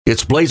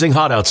It's blazing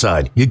hot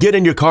outside. You get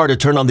in your car to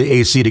turn on the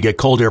AC to get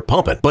cold air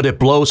pumping, but it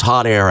blows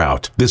hot air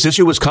out. This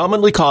issue is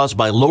commonly caused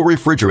by low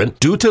refrigerant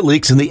due to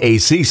leaks in the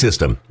AC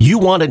system. You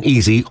want an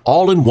easy,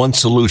 all-in-one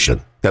solution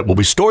that will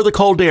restore the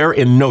cold air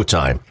in no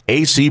time.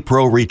 AC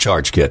Pro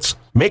Recharge Kits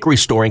make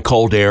restoring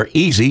cold air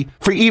easy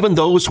for even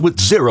those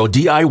with zero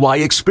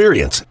DIY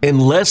experience in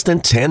less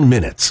than 10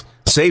 minutes.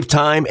 Save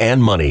time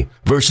and money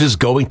versus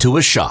going to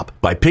a shop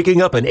by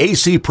picking up an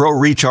AC Pro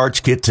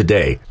Recharge Kit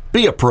today.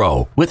 Be a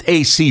pro with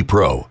AC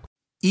Pro.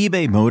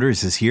 eBay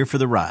Motors is here for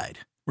the ride.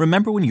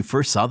 Remember when you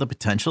first saw the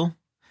potential?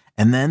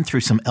 And then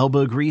through some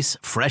elbow grease,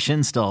 fresh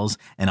installs,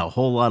 and a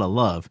whole lot of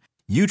love,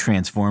 you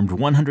transformed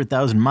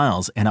 100,000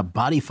 miles and a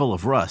body full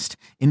of rust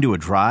into a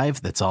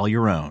drive that's all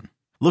your own.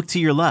 Look to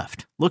your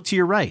left. Look to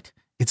your right.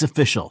 It's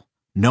official.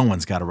 No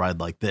one's got a ride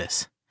like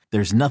this.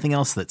 There's nothing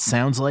else that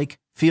sounds like,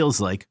 feels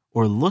like,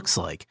 or looks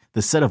like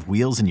the set of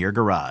wheels in your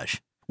garage.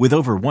 With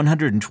over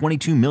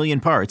 122 million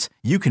parts,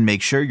 you can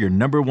make sure your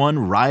number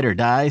one ride or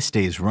die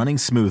stays running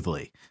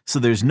smoothly. So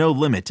there's no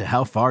limit to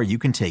how far you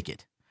can take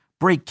it.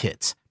 Brake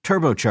kits,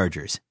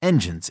 turbochargers,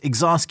 engines,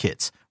 exhaust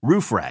kits,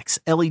 roof racks,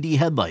 LED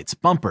headlights,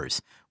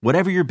 bumpers,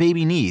 whatever your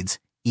baby needs,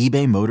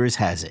 eBay Motors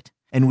has it.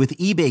 And with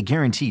eBay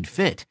Guaranteed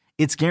Fit,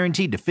 it's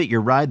guaranteed to fit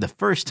your ride the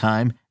first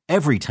time,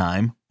 every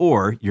time,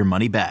 or your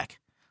money back.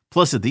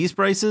 Plus at these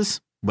prices,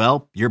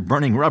 well, you're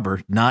burning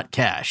rubber, not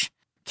cash.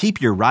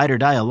 Keep your ride or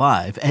die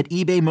alive at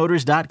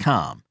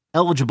ebaymotors.com.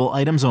 Eligible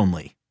items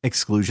only.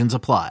 Exclusions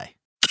apply.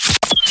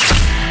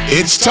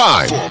 It's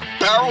time for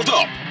Barreled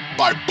Up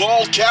by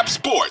Ball Cap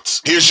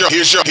Sports. Here's your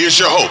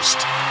host,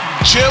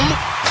 Jim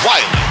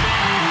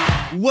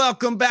Wiley.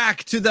 Welcome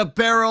back to the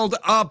Barreled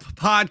Up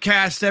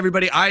podcast,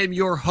 everybody. I am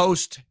your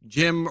host,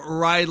 Jim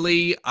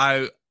Riley.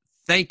 I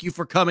thank you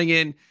for coming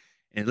in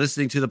and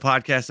listening to the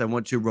podcast. I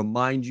want to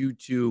remind you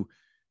to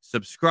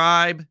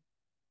subscribe,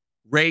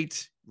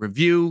 rate,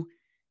 review,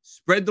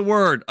 spread the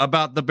word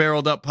about the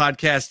Barreled Up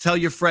podcast. Tell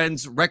your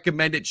friends,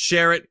 recommend it,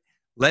 share it.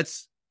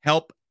 Let's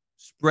help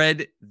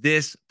spread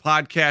this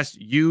podcast.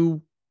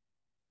 You,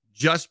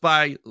 just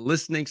by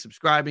listening,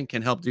 subscribing,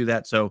 can help do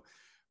that. So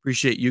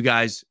appreciate you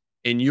guys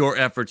in your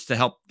efforts to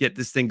help get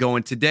this thing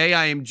going. Today,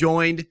 I am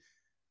joined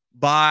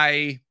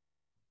by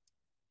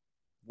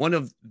one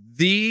of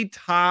the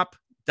top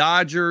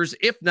Dodgers,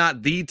 if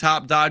not the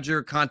top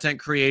Dodger content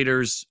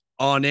creators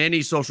on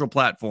any social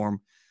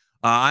platform.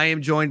 I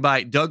am joined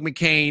by Doug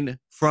McKain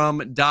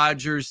from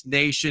Dodgers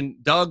Nation.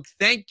 Doug,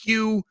 thank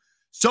you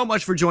so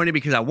much for joining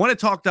because I want to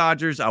talk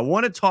Dodgers. I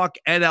want to talk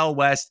NL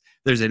West.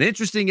 There's an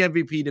interesting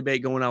MVP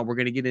debate going on. We're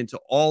going to get into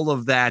all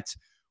of that.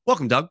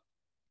 Welcome, Doug.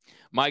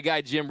 My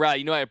guy, Jim Riley,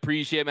 you know I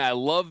appreciate it, man. I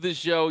love this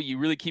show. You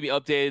really keep me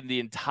updated in the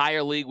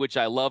entire league, which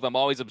I love. I'm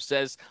always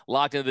obsessed,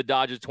 locked into the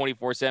Dodgers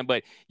 24/7,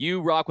 but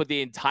you rock with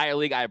the entire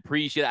league. I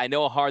appreciate it. I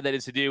know how hard that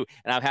is to do,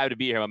 and I'm happy to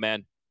be here, my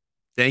man.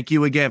 Thank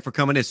you again for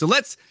coming in. So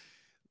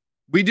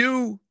we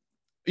do,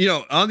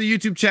 on the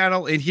YouTube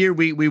channel, and here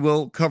we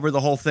will cover the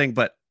whole thing,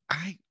 but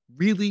I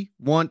really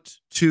want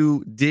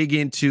to dig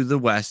into the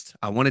West.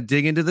 I want to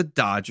dig into the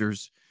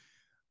Dodgers,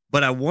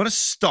 but I want to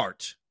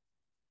start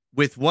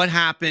with what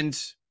happened.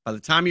 By the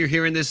time you're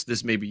hearing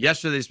this may be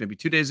yesterday, this may be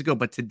 2 days ago,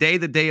 but today,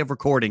 the day of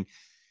recording,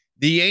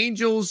 the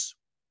Angels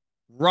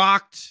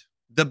rocked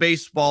the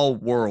baseball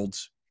world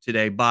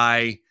today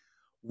by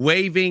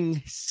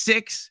waiving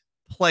 6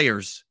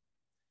 players,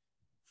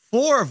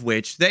 4 of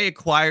which they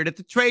acquired at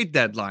the trade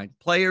deadline.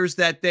 Players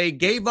that they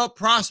gave up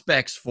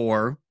prospects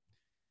for,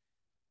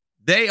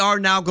 they are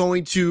now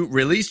going to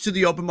release to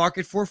the open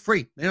market for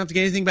free. They don't have to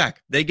get anything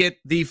back. They get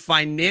the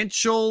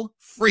financial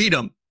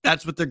freedom.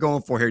 That's what they're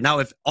going for here. Now,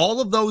 if all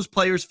of those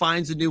players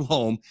finds a new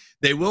home,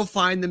 they will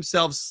find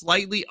themselves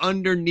slightly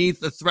underneath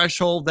the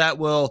threshold that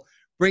will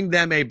bring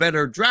them a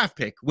better draft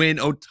pick when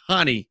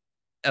Ohtani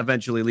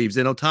eventually leaves.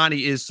 And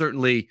Ohtani is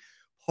certainly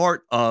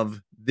part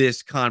of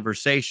this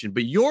conversation.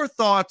 But your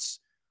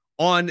thoughts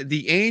on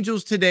the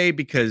Angels today,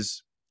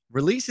 because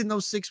releasing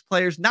those 6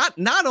 players, not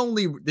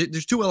only,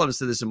 there's 2 elements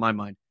to this in my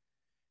mind.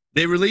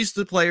 They released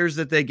the players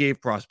that they gave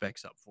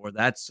prospects up for.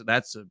 That's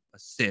a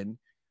sin.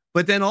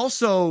 But then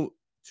also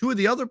 2 of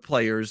the other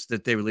players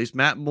that they released,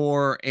 Matt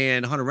Moore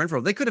and Hunter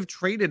Renfroe, they could have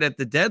traded at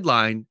the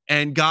deadline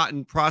and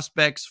gotten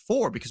prospects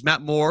for, because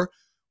Matt Moore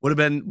would have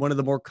been one of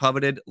the more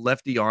coveted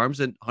lefty arms,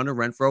 and Hunter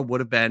Renfroe would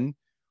have been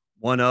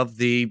one of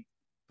the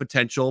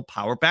potential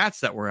power bats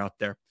that were out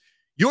there.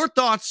 Your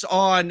thoughts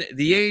on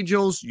the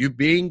Angels, you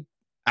being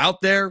out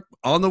there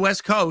on the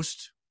West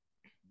Coast,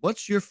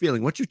 what's your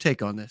feeling? What's your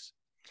take on this?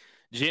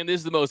 Jim, this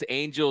is the most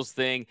Angels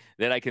thing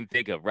that I can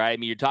think of, right? I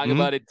mean, you're talking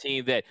about a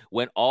team that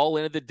went all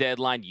in at the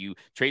deadline. You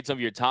trade some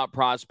of your top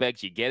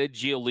prospects. You get a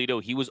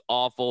Giolito. He was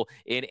awful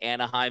in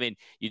Anaheim. And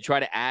you try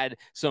to add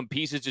some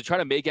pieces to try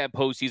to make that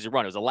postseason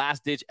run. It was a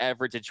last-ditch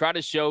effort to try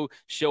to show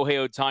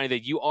Shohei Ohtani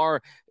that you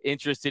are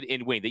interested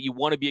in winning, that you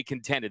want to be a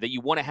contender, that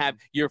you want to have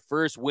your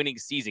first winning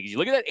season. Because you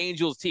look at that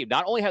Angels team,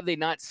 not only have they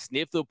not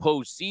sniffed the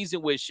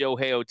postseason with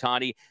Shohei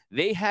Ohtani,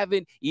 they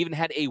haven't even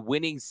had a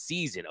winning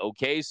season,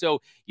 okay?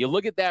 So you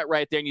look at that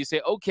right there and you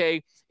say,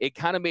 okay, it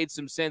kind of made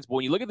some sense. But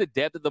when you look at the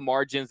depth of the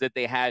margins that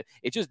they had,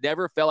 it just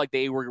never felt like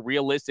they were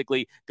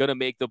realistically going to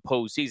make the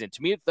postseason.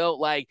 To me, it felt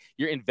like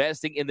you're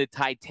investing in the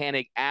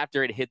Titanic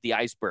after it hit the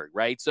iceberg,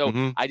 right?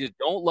 So I just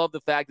don't love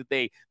the fact that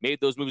they made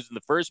those moves in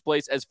the first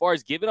place. As far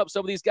as giving up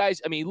some of these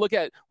guys, I mean, look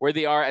at where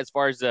they are as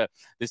far as the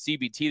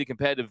CBT, the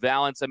competitive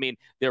balance. I mean,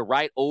 they're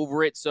right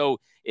over it. So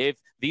if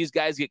these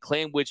guys get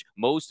claimed, which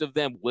most of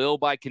them will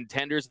by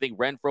contenders, I think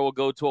Renfroe will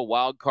go to a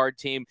wild card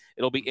team.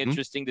 It'll be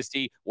interesting to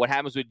see what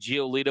happens with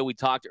Giolito. We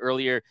talked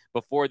earlier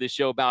before the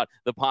show about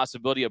the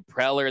possibility of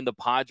Preller and the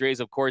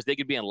Padres. Of course, they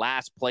could be in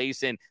last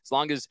place, and as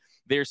long as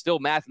they're still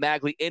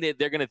mathematically in it,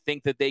 they're going to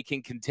think that they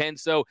can contend.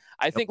 So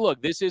I think,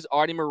 look, this is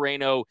Artie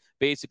Moreno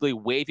basically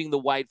waving the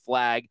white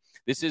flag.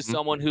 This is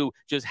someone who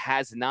just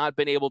has not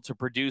been able to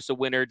produce a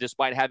winner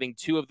despite having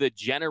two of the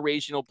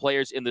generational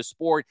players in the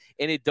sport.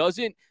 And it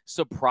doesn't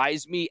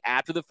surprise me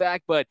after the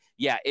fact, but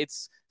yeah,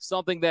 it's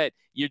something that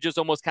you're just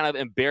almost kind of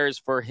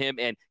embarrassed for him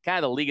and kind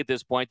of the league at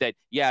this point that,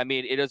 yeah, I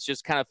mean, it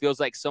just kind of feels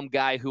like some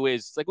guy who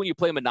is, it's like when you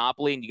play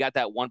Monopoly and you got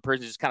that one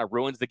person who just kind of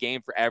ruins the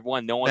game for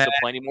everyone. No one wants to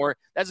play anymore.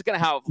 That's kind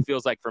of how it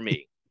feels like for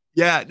me.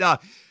 Yeah, no.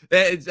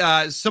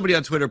 Somebody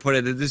on Twitter put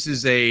it that this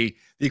is the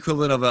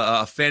equivalent of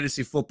a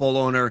fantasy football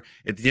owner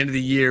at the end of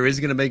the year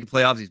isn't going to make the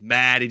playoffs. He's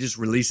mad. He just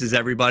releases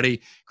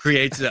everybody,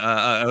 creates an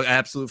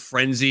absolute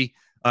frenzy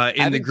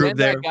in the group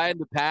there. That guy in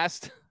the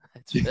past.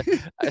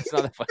 It's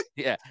not that funny.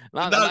 Yeah,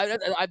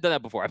 I've done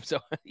that before. So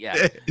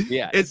yeah.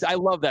 I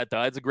love that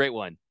though. It's a great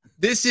one.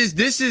 This is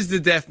the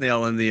death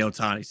nail in the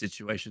Ohtani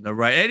situation, though,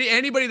 right?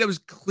 Anybody that was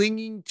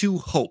clinging to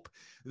hope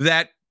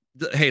that,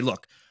 hey,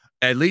 look.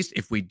 At least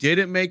if we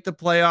didn't make the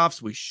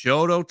playoffs, we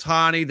showed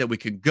Ohtani that we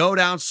could go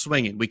down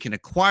swinging. We can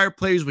acquire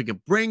players. We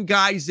can bring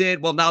guys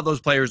in. Well, now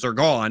those players are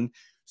gone.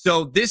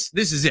 So this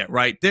is it,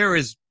 right? There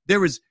is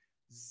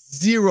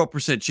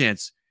 0%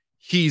 chance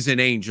he's an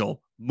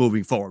Angel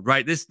moving forward,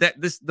 right?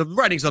 The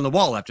writing's on the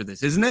wall after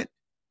this, isn't it?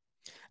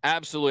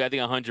 Absolutely. I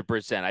think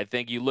 100%. I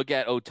think you look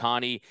at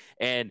Ohtani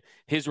and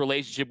his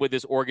relationship with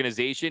this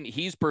organization.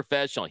 He's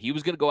professional. He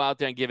was going to go out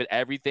there and give it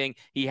everything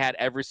he had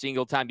every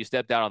single time he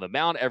stepped out on the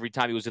mound, every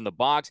time he was in the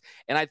box.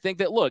 And I think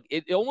that, look,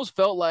 it almost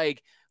felt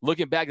like,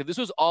 looking back, that this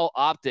was all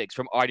optics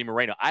from Artie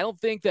Moreno. I don't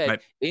think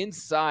that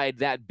inside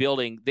that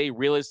building, they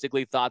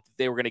realistically thought that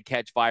they were going to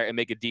catch fire and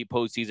make a deep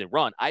postseason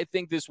run. I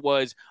think this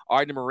was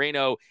Artie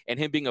Moreno and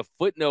him being a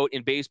footnote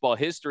in baseball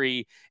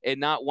history and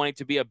not wanting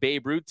to be a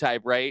Babe Ruth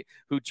type, right,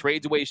 who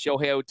trades away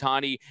Shohei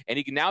Ohtani. And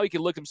he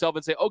can look himself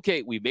and say,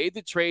 okay, we made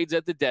the trades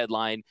at the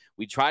deadline.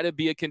 We try to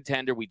be a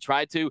contender. We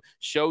try to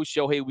show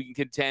Shohei we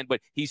can contend, but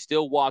he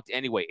still walked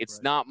anyway.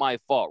 It's not my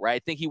fault, right? I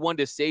think he wanted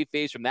to save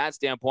face from that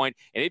standpoint.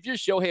 And if you're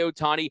Shohei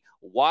Ohtani,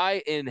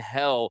 why in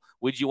hell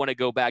would you want to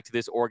go back to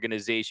this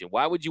organization?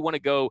 Why would you want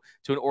to go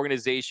to an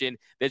organization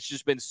that's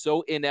just been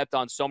so inept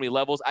on so many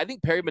levels? I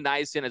think Perry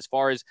Beniason, as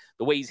far as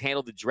the way he's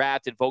handled the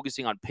draft and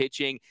focusing on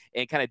pitching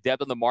and kind of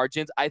depth on the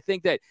margins, I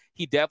think that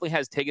he definitely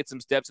has taken some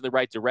steps in the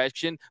right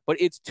direction, but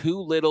it's too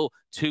little,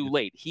 too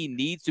late. He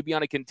needs to be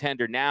on a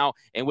contender now,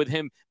 and with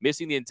him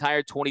missing the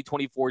entire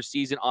 2024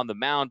 season on the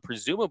mound,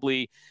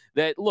 presumably,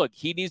 that, look,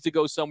 he needs to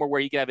go somewhere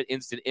where he can have an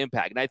instant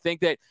impact. And I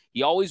think that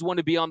he always wanted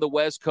to be on the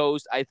West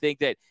Coast. I think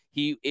that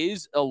he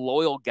is a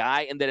loyal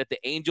guy, and that if the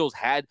Angels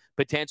had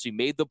potentially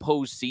made the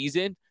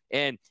postseason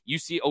and you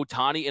see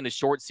Ohtani in a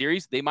short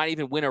series, they might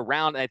even win a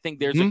round. And I think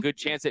there's a good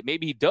chance that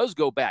maybe he does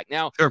go back.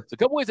 Now, there's a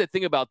couple ways I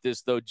think about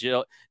this, though,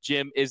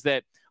 Jim, is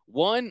that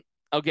one,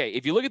 okay,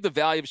 if you look at the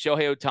value of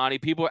Shohei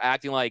Ohtani, people are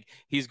acting like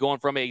he's going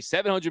from a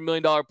 $700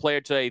 million player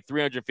to a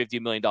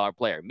 $350 million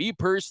player. Me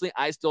personally,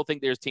 I still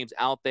think there's teams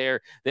out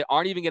there that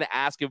aren't even going to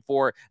ask him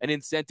for an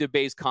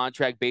incentive-based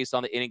contract based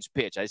on the innings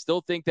pitch. I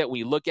still think that when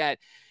you look at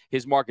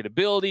his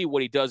marketability,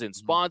 what he does in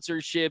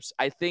sponsorships,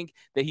 I think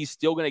that he's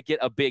still going to get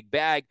a big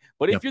bag.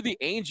 But if you're the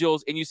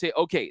Angels and you say,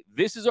 okay,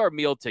 this is our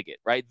meal ticket,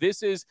 right?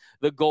 This is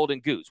the golden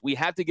goose. We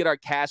have to get our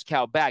cash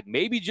cow back.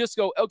 Maybe just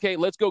go, okay,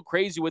 let's go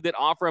crazy with it.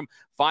 Offer him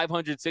 $500,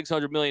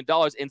 $600 million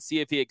and see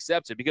if he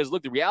accepts it. Because,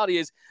 look, the reality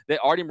is that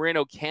Artie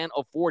Moreno can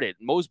afford it.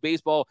 Most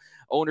baseball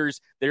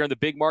owners that are in the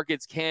big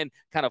markets can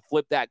kind of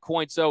flip that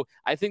coin. So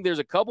I think there's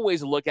a couple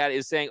ways to look at it,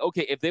 is saying,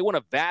 okay, if they want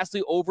to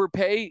vastly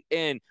overpay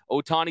and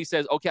Ohtani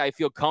says, okay, I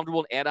feel comfortable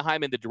in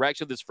Anaheim in the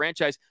direction of this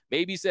franchise,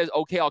 maybe he says,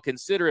 okay, I'll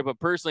consider it. But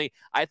personally,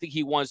 I think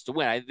he wants to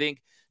win. I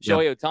think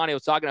Shohei Ohtani, I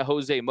was talking to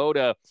Jose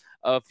Mota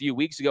a few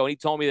weeks ago, and he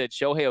told me that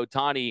Shohei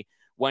Ohtani,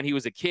 when he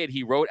was a kid,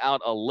 he wrote out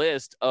a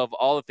list of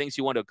all the things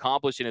he wanted to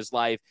accomplish in his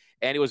life,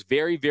 and it was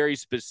very, very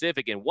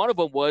specific. And one of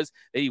them was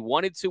that he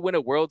wanted to win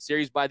a World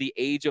Series by the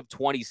age of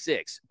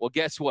 26. Well,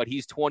 guess what?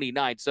 He's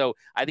 29. So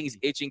I think he's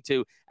itching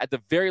to, at the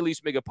very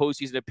least, make a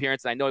postseason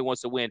appearance, and I know he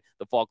wants to win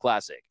the Fall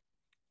Classic.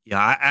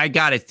 Yeah, I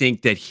got to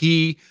think that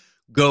he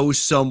goes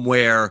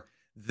somewhere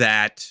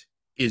that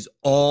is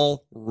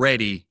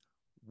already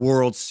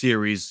World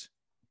Series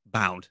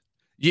bound.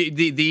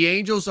 The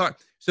Angels are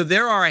so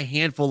there are a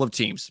handful of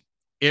teams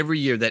every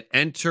year that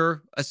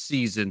enter a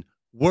season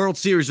World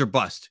Series or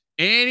bust.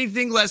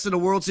 Anything less than a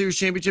World Series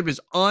championship is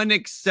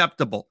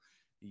unacceptable.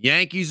 The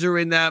Yankees are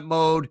in that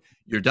mode.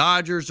 Your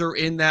Dodgers are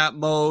in that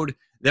mode.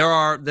 There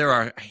are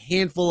a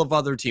handful of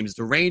other teams.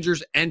 The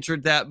Rangers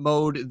entered that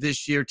mode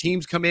this year.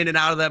 Teams come in and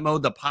out of that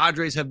mode. The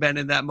Padres have been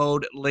in that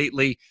mode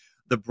lately.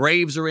 The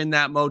Braves are in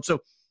that mode.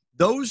 So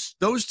those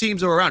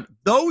teams are around.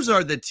 Those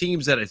are the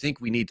teams that I think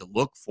we need to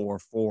look for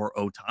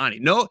Ohtani.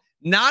 No,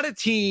 not a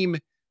team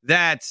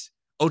that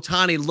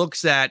Ohtani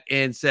looks at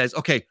and says,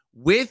 okay,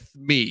 with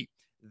me,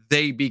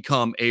 they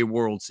become a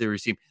World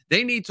Series team.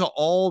 They need to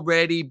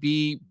already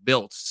be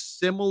built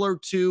similar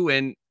to,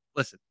 and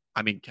listen,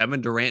 I mean,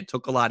 Kevin Durant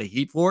took a lot of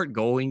heat for it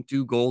going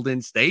to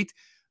Golden State.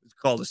 It's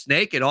called a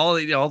snake and all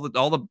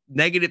the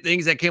negative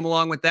things that came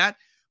along with that.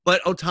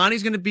 But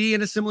Ohtani's going to be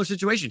in a similar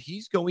situation.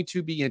 He's going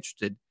to be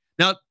interested.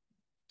 Now,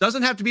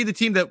 doesn't have to be the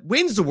team that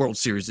wins the World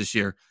Series this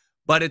year,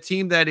 but a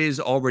team that is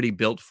already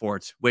built for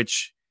it,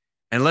 which,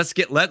 and let's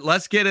get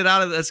it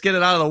out of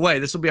the way.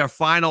 This will be our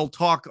final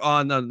talk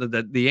on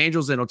the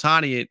Angels and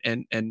Ohtani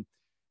and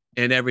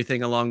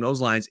everything along those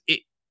lines.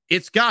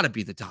 It's got to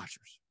be the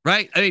Dodgers,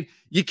 right? I mean,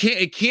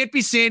 it can't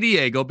be San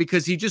Diego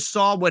because he just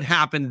saw what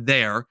happened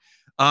there.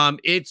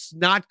 It's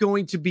not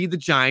going to be the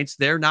Giants.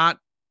 They're not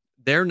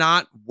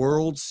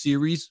World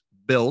Series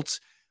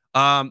built.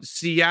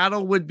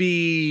 Seattle would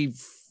be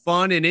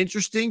fun and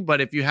interesting,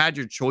 but if you had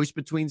your choice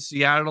between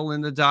Seattle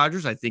and the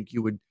Dodgers, I think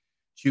you would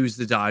choose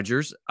the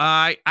Dodgers.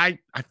 I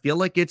feel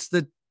like it's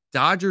the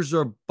Dodgers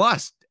or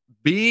bust.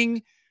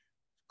 Being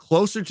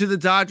closer to the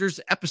Dodgers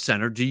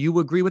epicenter, do you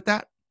agree with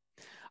that?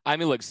 I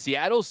mean, look,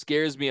 Seattle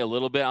scares me a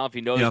little bit. I don't know if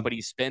you know this, but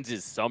he spends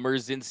his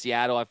summers in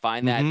Seattle. I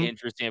find that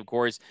interesting. Of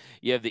course,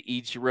 you have the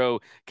Ichiro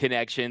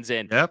connections,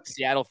 and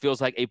Seattle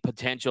feels like a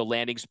potential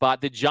landing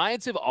spot. The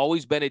Giants have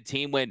always been a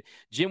team when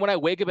I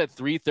wake up at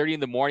 3:30 in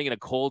the morning in a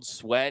cold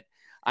sweat,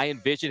 I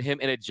envision him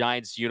in a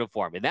Giants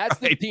uniform. And that's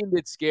the team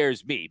that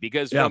scares me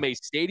because from a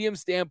stadium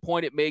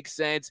standpoint, it makes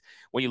sense.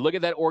 When you look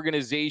at that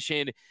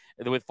organization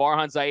with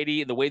Farhan Zaidi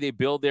and the way they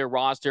build their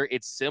roster,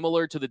 it's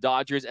similar to the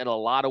Dodgers in a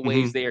lot of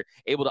ways. They are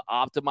able to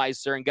optimize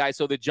certain guys.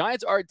 So the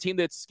Giants are a team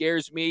that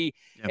scares me.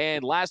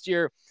 And last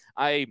year,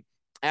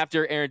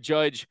 after Aaron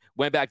Judge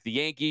went back to the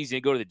Yankees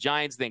and go to the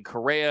Giants, then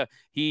Correa,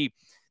 the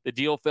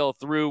deal fell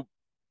through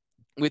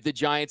with the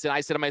Giants, and I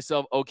said to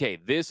myself, okay,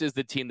 this is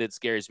the team that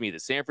scares me. The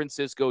San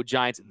Francisco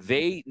Giants,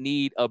 they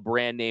need a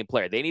brand name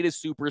player. They need a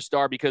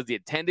superstar because the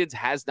attendance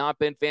has not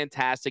been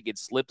fantastic. It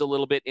slipped a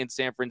little bit in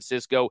San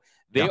Francisco.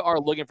 They are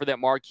looking for that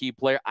marquee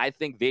player. I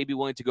think they'd be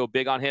willing to go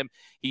big on him.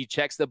 He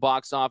checks the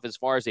box off as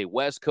far as a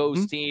West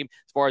Coast team,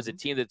 as far as a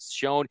team that's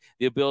shown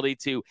the ability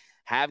to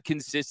have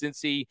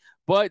consistency.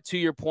 But to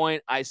your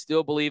point, I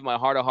still believe in my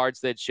heart of hearts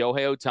that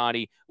Shohei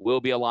Ohtani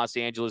will be a Los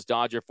Angeles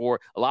Dodger for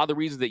a lot of the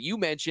reasons that you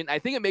mentioned. I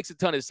think it makes a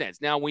ton of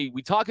sense. Now, we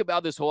talk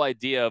about this whole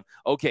idea of,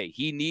 okay,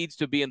 he needs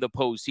to be in the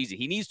postseason.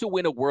 He needs to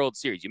win a World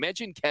Series. You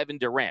mentioned Kevin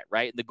Durant,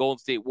 right, in the Golden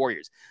State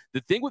Warriors.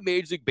 The thing with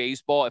Major League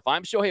Baseball, if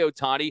I'm Shohei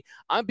Ohtani,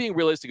 I'm being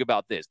realistic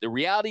about this. The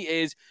reality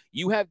is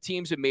you have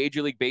teams in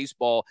Major League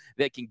Baseball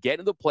that can get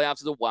into the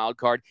playoffs as a wild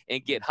card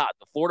and get hot.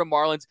 The Florida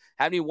Marlins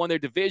haven't even won their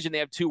division. They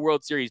have 2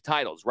 World Series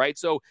titles, right?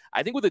 So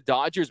I think what the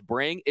Dodgers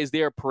bring is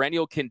they're a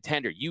perennial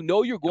contender. You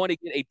know you're going to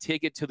get a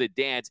ticket to the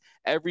dance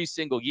every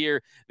single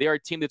year. They are a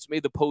team that's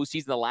made the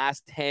postseason the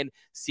last 10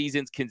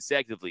 seasons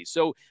consecutively.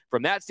 So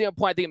from that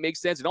standpoint, I think it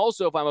makes sense. And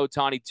also, if I'm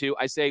Ohtani too,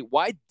 I say,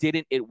 why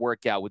didn't it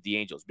work out with the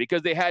Angels?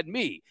 Because they had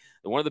me,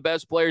 one of the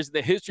best players in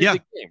the history of the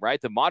game,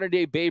 right? The modern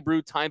day Babe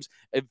Ruth times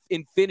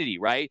infinity,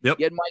 right? You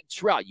had Mike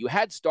Trout. You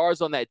had stars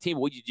on that team.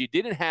 What you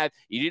didn't have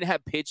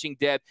pitching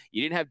depth.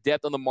 You didn't have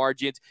depth on the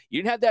margins.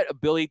 You didn't have that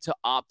ability to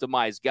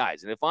optimize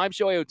guys. And if I'm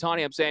Shohei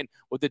Ohtani, I'm saying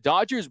what the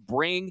Dodgers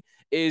bring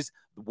is,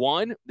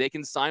 one, they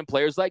can sign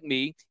players like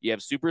me. You have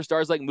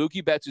superstars like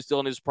Mookie Betts, who's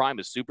still in his prime,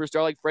 a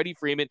superstar like Freddie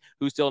Freeman,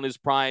 who's still in his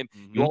prime.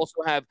 You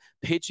also have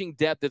pitching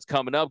depth that's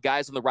coming up,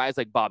 guys on the rise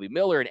like Bobby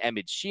Miller and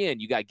Emmett Sheehan.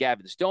 You got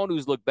Gavin Stone,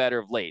 who's looked better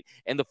of late,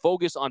 and the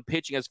focus on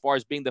pitching as far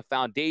as being the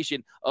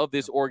foundation of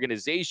this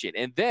organization.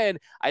 And then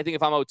I think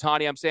if I'm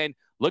Ohtani, I'm saying,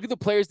 look at the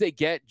players they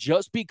get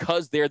just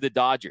because they're the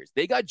Dodgers.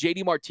 They got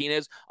JD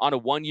Martinez on a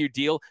 1-year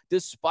deal,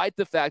 despite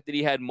the fact that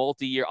he had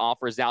multi-year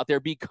offers out there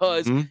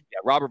because you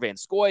got Robert Van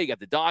Scoy, you got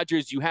the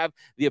Dodgers. You have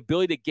the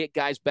ability to get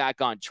guys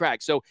back on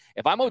track. So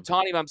if I'm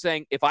Ohtani, I'm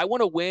saying if I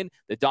want to win,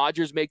 the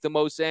Dodgers make the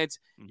most sense.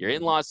 You're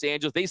in Los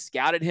Angeles. They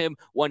scouted him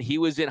when he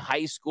was in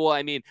high school.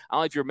 I mean, I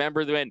don't know if you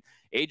remember when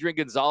Adrian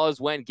Gonzalez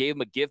went and gave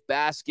him a gift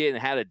basket and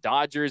had a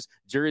Dodgers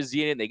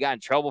jersey in it, and they got in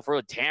trouble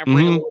for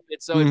tampering a little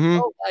bit. So it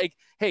felt like,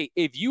 hey,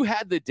 if you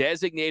had the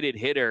designated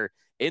hitter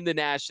in the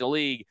National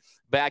League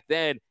back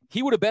then,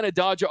 he would have been a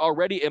Dodger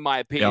already, in my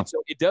opinion.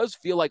 So it does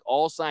feel like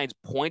all signs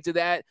point to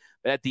that.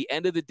 But at the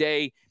end of the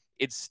day,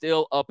 it's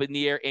still up in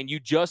the air, and you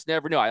just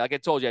never know. Like I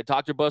told you, I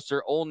talked to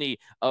Buster Olney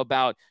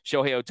about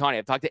Shohei Ohtani.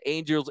 I've talked to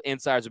Angels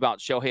insiders about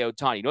Shohei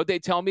Ohtani. You know what they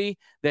tell me?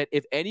 That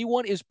if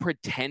anyone is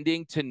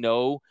pretending to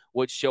know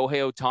what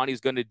Shohei Ohtani is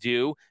going to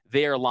do,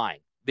 they are lying.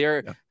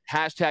 They're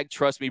hashtag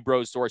trust me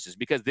bro sources,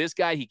 because this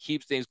guy, he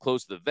keeps things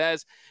close to the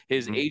vest.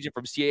 His agent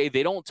from CAA,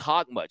 they don't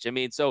talk much. I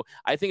mean, so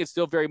I think it's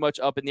still very much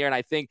up in the air. And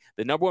I think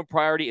the number one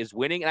priority is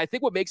winning. And I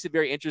think what makes it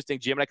very interesting,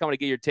 Jim, and I kind of want to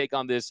get your take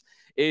on this,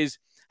 is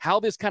how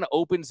this kind of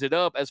opens it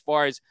up as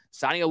far as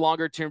signing a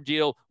longer-term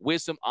deal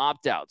with some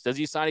opt-outs. Does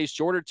he sign a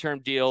shorter-term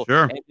deal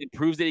and it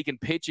proves that he can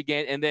pitch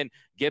again and then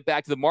get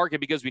back to the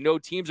market? Because we know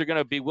teams are going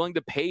to be willing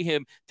to pay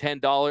him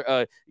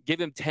 $10,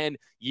 give him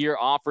 10-year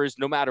offers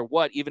no matter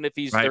what, even if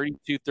he's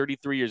 32,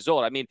 33 years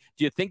old. I mean,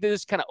 do you think that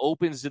this kind of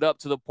opens it up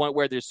to the point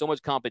where there's so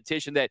much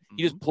competition that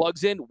he just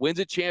plugs in, wins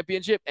a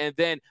championship, and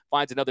then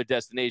finds another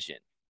destination?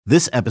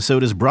 This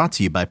episode is brought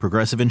to you by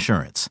Progressive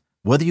Insurance.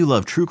 Whether you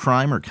love true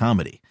crime or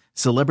comedy,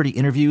 celebrity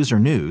interviews or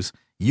news,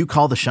 you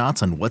call the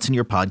shots on what's in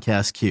your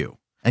podcast queue.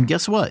 And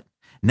guess what?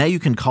 Now you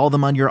can call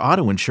them on your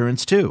auto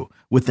insurance too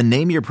with the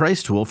Name Your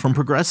Price tool from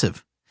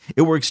Progressive.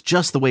 It works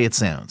just the way it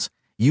sounds.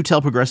 You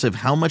tell Progressive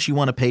how much you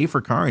want to pay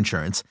for car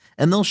insurance,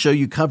 and they'll show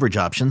you coverage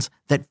options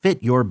that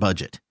fit your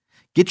budget.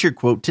 Get your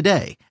quote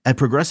today at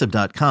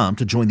Progressive.com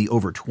to join the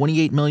over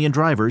 28 million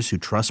drivers who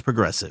trust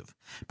Progressive.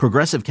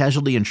 Progressive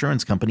Casualty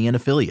Insurance Company and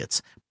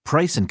Affiliates.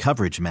 Price and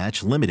coverage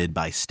match limited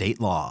by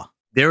state law.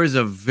 There is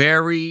a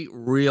very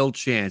real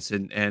chance,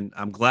 and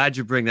I'm glad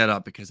you bring that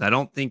up, because I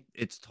don't think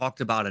it's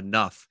talked about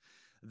enough,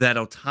 that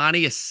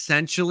Ohtani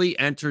essentially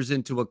enters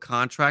into a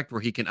contract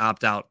where he can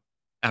opt out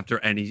after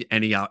any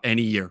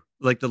year,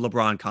 like the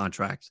LeBron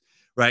contracts,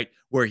 right?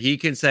 Where he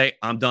can say,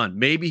 I'm done.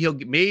 Maybe he'll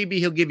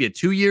give you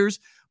 2 years,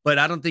 but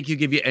I don't think he'll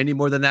give you any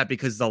more than that,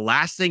 because the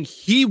last thing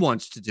he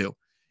wants to do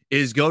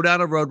is go down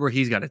a road where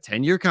he's got a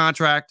 10-year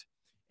contract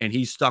and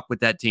he's stuck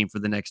with that team for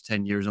the next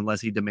 10 years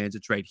unless he demands a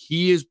trade.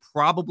 He is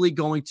probably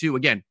going to,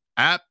 again,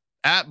 at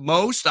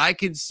most, I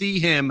can see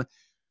him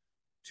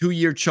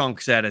 2-year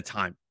chunks at a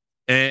time.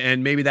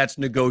 And maybe that's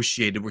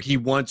negotiated where he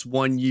wants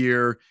 1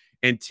 year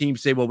and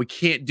teams say, well, we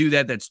can't do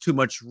that. That's too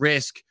much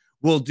risk.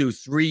 We'll do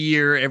 3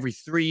 year. Every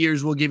 3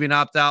 years, we'll give you an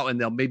opt-out, and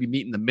they'll maybe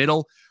meet in the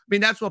middle. I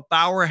mean, that's what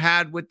Bauer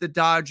had with the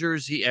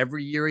Dodgers.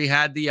 Every year he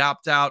had the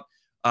opt-out.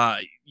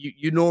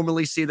 You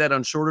normally see that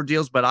on shorter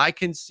deals, but I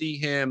can see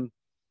him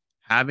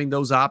having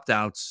those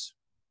opt-outs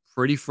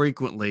pretty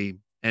frequently.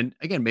 And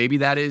again, maybe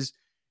that is,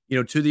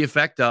 to the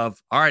effect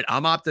of, all right,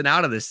 I'm opting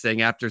out of this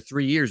thing after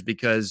 3 years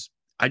because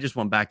I just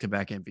won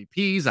back-to-back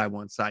MVPs. I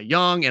won Cy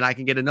Young, and I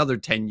can get another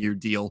 10-year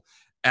deal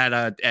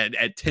at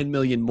 10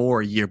 million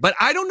more a year. But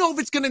I don't know if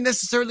it's going to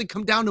necessarily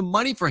come down to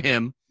money for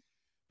him,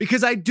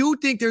 because I do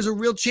think there's a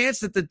real chance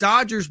that the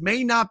Dodgers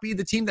may not be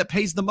the team that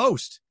pays the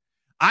most.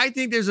 I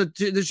think there's a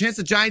chance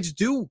the Giants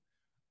do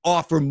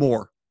offer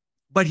more,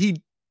 but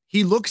he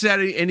looks at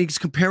it and he's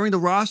comparing the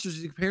rosters,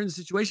 he's comparing the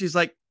situation. He's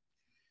like,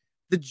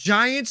 the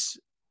Giants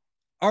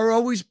are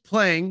always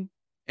playing,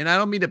 and I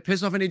don't mean to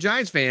piss off any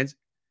Giants fans,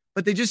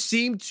 but they just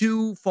seem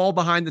to fall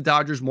behind the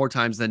Dodgers more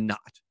times than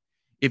not.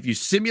 If you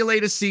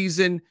simulate a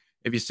season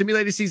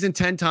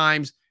 10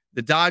 times,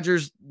 the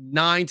Dodgers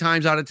 9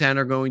 times out of 10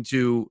 are going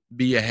to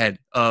be ahead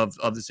of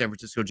the San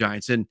Francisco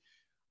Giants. And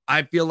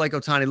I feel like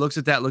Ohtani looks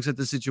at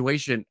the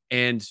situation,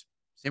 and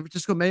San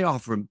Francisco may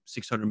offer him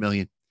 $600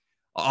 million,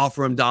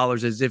 offer him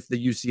dollars as if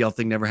the UCL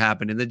thing never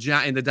happened. And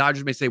the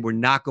Dodgers may say, we're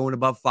not going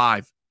above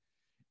 5.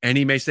 And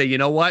he may say, you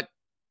know what?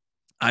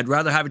 I'd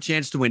rather have a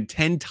chance to win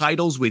 10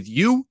 titles with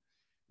you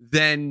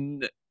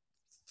than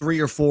 3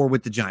 or 4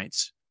 with the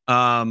Giants.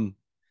 And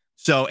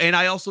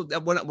I also,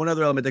 one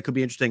other element that could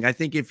be interesting, I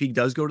think if he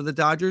does go to the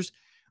Dodgers,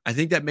 I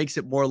think that makes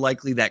it more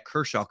likely that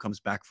Kershaw comes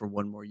back for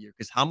 1 more year.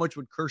 Because how much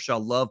would Kershaw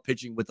love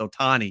pitching with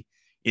Ohtani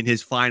in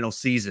his final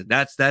season?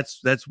 That's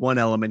one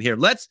element here.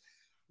 Let's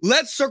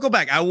circle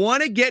back. I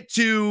want to get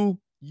to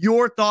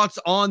your thoughts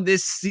on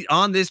this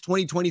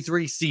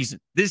 2023 season,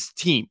 this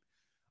team,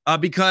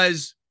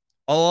 because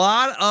a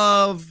lot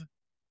of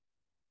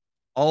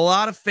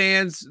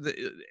fans,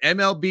 the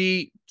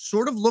MLB,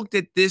 sort of looked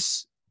at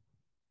this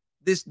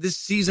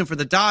season for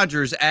the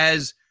Dodgers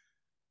as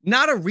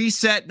not a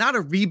reset, not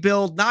a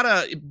rebuild,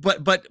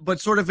 but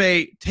sort of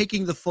a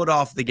taking the foot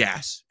off the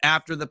gas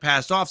after the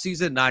past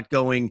offseason, not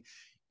going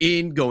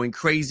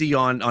crazy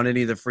on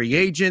any of the free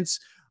agents.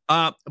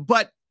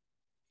 But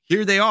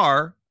here they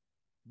are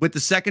with the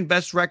second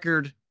best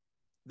record.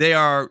 They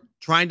are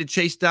trying to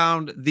chase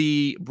down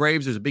the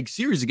Braves. There's a big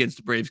series against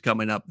the Braves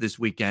coming up this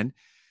weekend.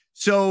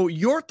 So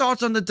your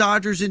thoughts on the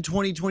Dodgers in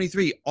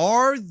 2023?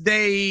 Are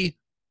they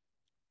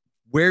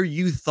where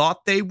you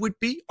thought they would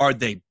be? Are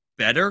they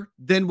better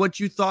than what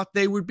you thought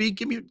they would be?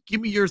 Give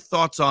me your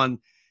thoughts on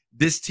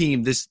this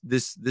team this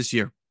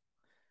year.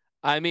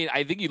 I mean,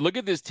 I think you look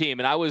at this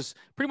team, and I was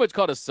pretty much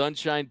called a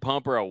sunshine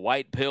pump or a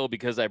white pill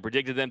because I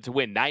predicted them to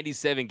win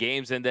 97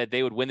 games and that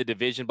they would win the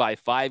division by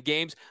 5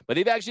 games. But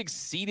they've actually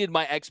exceeded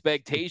my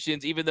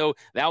expectations, even though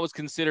that was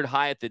considered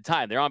high at the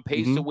time. They're on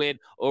pace to win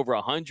over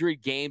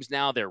 100 games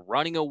now. They're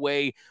running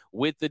away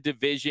with the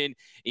division. And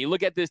you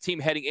look at this team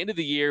heading into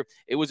the year,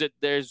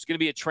 there's going to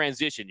be a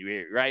transition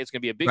year, right? It's going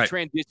to be a big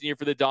transition year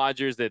for the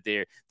Dodgers, that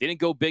they didn't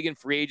go big in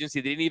free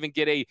agency. They didn't even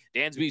get a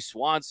Dansby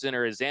Swanson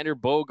or a Xander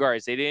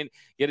Bogaerts. They didn't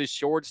get a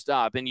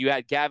shortstop. And you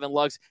had Gavin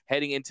Lux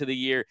heading into the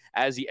year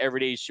as the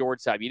everyday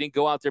shortstop. You didn't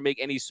go out there,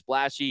 make any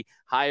splashy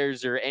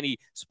hires or any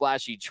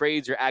splashy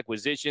trades or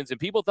acquisitions. And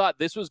people thought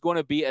this was going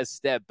to be a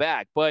step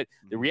back. But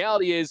the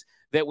reality is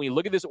that when you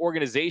look at this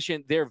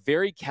organization, they're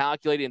very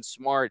calculated and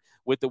smart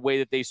with the way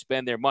that they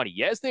spend their money.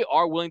 Yes, they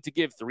are willing to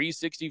give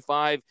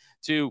 $365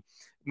 to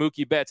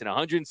Mookie Betts and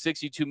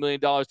 $162 million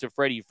to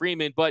Freddie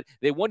Freeman, but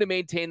they want to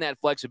maintain that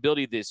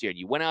flexibility this year.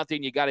 You went out there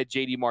and you got a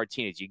JD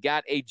Martinez. You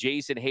got a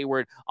Jason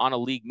Hayward on a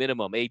league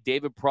minimum, a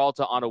David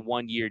Peralta on a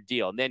one-year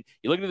deal. And then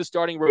you look at the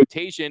starting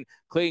rotation,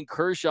 Clayton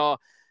Kershaw,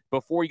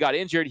 before he got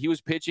injured, he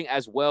was pitching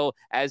as well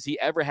as he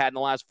ever had in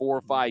the last 4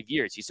 or 5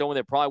 years. He's someone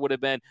that probably would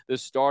have been the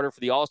starter for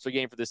the All-Star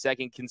game for the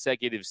second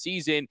consecutive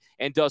season.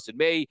 And Dustin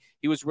May,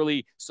 he was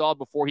really solid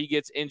before he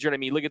gets injured. I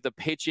mean, look at the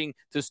pitching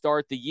to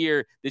start the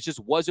year. This just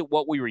wasn't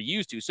what we were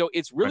used to. So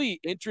it's really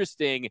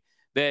interesting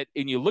that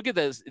when you look at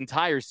this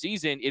entire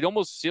season, it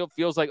almost still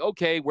feels like,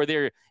 okay, were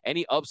there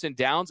any ups and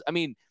downs? I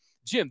mean,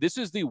 Jim, this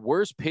is the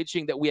worst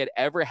pitching that we had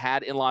ever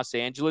had in Los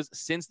Angeles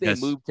since they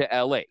moved to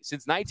LA.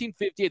 Since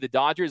 1958, the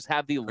Dodgers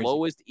have the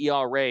lowest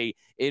ERA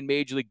in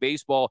Major League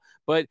Baseball,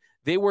 but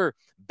they were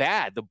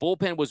bad. The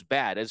bullpen was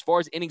bad. As far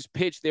as innings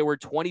pitched, they were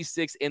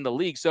 26 in the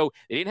league. So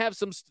they didn't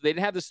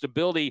have the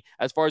stability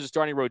as far as the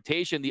starting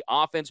rotation. The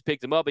offense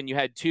picked them up, and you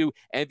had 2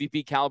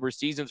 MVP caliber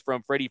seasons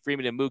from Freddie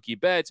Freeman and Mookie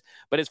Betts.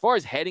 But as far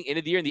as heading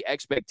into the year and the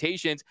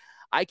expectations,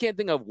 I can't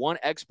think of one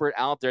expert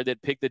out there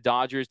that picked the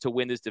Dodgers to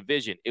win this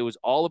division. It was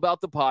all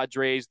about the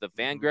Padres. The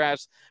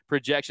Fangraphs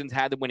projections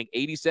had them winning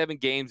 87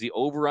 games. The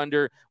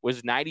over-under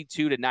was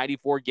 92 to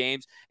 94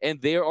 games, and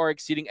they are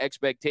exceeding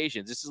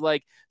expectations. This is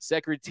like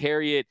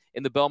Secretariat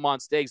in the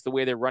Belmont Stakes, the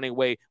way they're running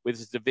away with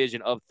this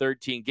division of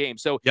 13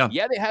 games. So,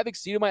 yeah, they have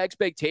exceeded my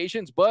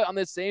expectations, but on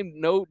the same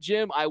note,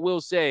 Jim, I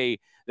will say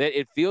that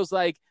it feels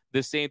like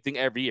the same thing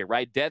every year,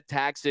 right? Death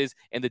taxes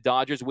and the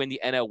Dodgers win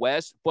the NL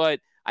West, but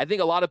I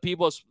think a lot of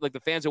people, like the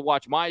fans that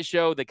watch my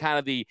show,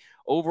 the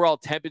overall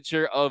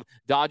temperature of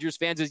Dodgers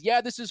fans is, yeah,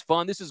 this is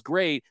fun, this is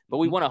great, but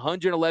we won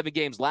 111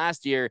 games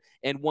last year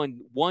and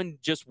won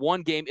just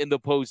one game in the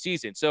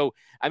postseason. So,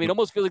 I mean,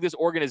 almost feels like this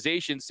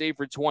organization, save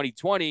for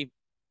 2020,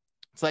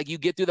 it's like you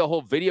get through the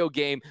whole video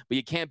game, but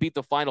you can't beat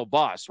the final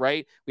boss,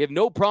 right? We have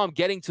no problem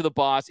getting to the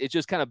boss. It's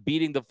just kind of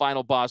beating the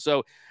final boss.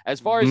 So as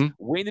far as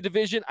winning the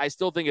division, I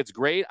still think it's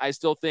great. I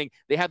still think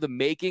they have the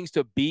makings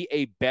to be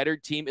a better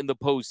team in the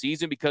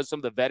postseason because some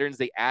of the veterans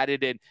they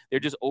added and they're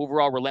just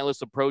overall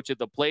relentless approach at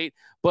the plate.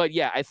 But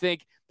yeah, I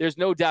think there's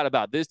no doubt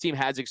about it. This team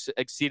has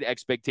exceeded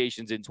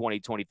expectations in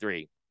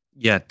 2023.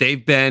 Yeah, they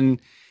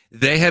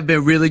have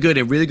been really good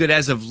and really good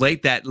as of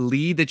late. That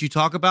lead that you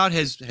talk about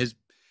has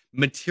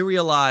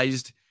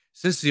materialized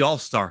since the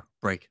All-Star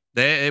break.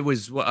 It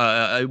was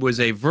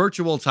a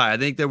virtual tie. I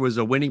think there was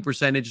a winning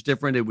percentage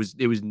different. It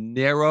was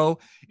narrow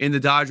in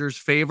the Dodgers'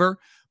 favor,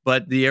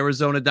 but the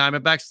Arizona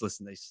Diamondbacks,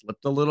 listen, they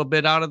slipped a little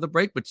bit out of the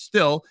break, but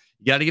still,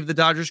 you got to give the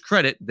Dodgers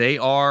credit. They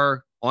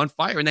are on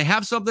fire, and they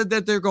have something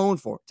that they're going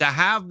for. To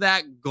have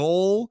that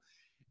goal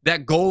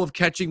of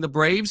catching the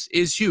Braves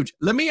is huge.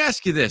 Let me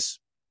ask you this.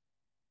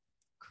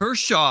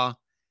 Kershaw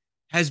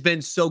has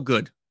been so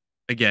good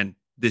again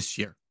this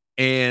year.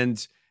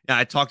 And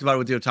I talked about it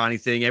with the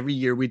Ohtani thing. Every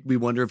year we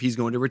wonder if he's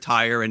going to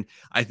retire. And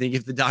I think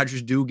if the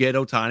Dodgers do get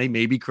Ohtani,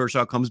 maybe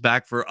Kershaw comes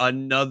back for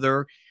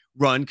another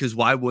run, because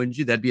why wouldn't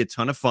you? That'd be a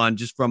ton of fun,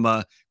 just from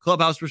a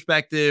clubhouse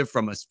perspective,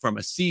 from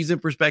a season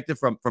perspective,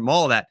 from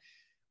all that.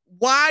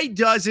 Why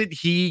doesn't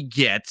he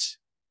get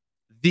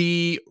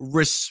the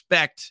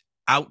respect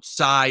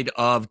outside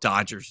of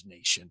Dodgers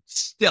Nation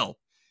still?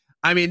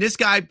 I mean, this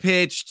guy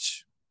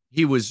pitched.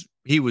 He was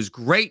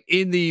great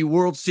in the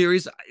World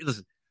Series.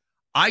 Listen,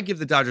 I give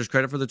the Dodgers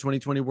credit for the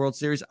 2020 World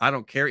Series. I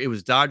don't care. It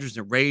was Dodgers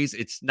and Rays.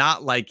 It's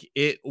not like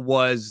it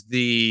was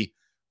the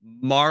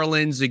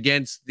Marlins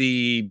against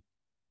the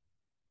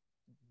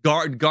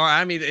guard.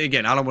 I mean,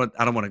 again, I don't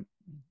want to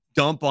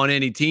dump on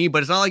any team, but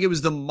it's not like it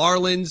was the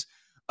Marlins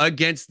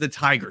against the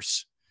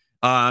Tigers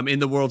in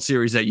the World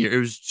Series that year. It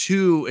was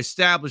 2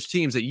 established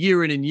teams that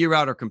year in and year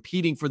out are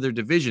competing for their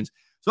divisions.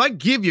 So I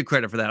give you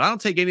credit for that. I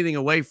don't take anything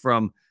away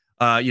from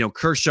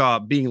Kershaw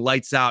being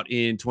lights out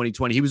in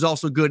 2020. He was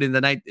also good in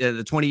the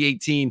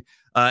 2018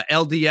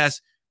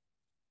 LDS.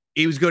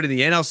 He was good in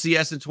the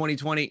NLCS in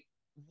 2020.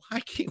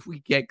 Why can't we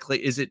get Clay?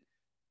 Is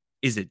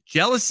it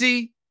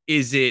jealousy?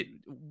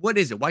 What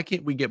is it? Why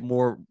can't we get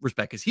more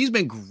respect? Because he's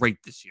been great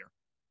this year.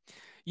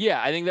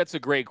 Yeah, I think that's a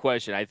great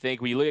question. I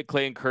think when you look at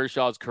Clayton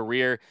Kershaw's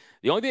career,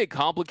 the only thing that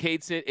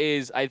complicates it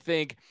is, I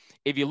think,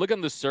 if you look on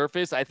the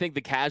surface, I think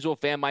the casual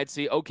fan might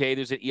see, okay,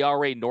 there's an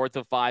ERA north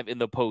of 5 in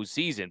the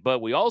postseason.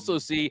 But we also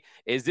see,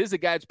 is this a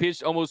guy that's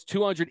pitched almost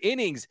 200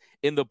 innings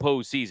in the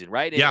postseason,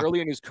 right? And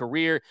earlier in his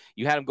career,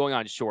 you had him going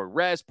on short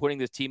rest, putting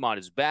this team on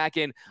his back.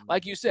 And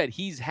like you said,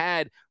 he's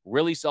had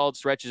really solid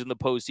stretches in the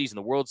postseason.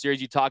 The World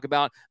Series you talk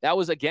about, that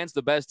was against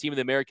the best team in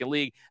the American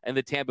League and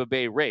the Tampa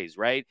Bay Rays,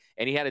 right?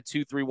 And he had a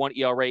 2.31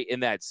 ERA in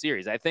that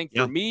series. I think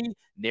for me,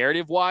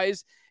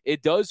 narrative-wise,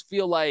 it does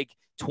feel like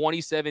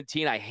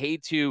 2017, I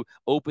hate to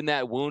open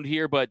that wound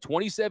here, but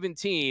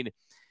 2017,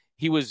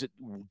 he was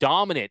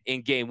dominant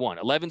in game 1,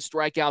 11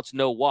 strikeouts,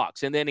 no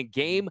walks. And then in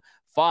game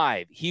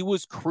 5, he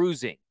was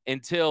cruising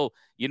until,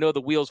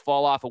 the wheels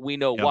fall off, and we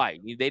know why.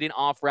 They didn't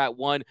offer at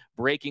one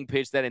breaking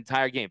pitch that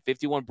entire game,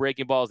 51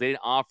 breaking balls. They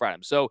didn't offer at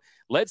him. So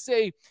let's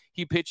say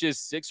he pitches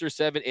 6 or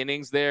 7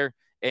 innings there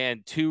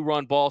and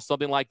 2-run ball,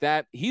 something like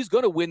that, he's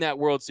going to win that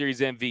World Series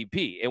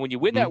MVP. And when you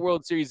win that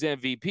World Series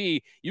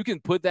MVP, you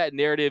can put that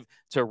narrative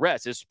to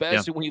rest,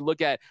 especially when you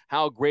look at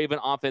how great of an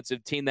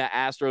offensive team that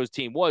Astros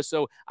team was.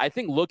 So I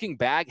think looking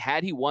back,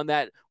 had he won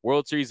that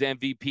World Series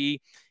MVP,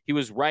 he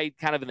was right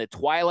kind of in the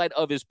twilight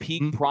of his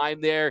peak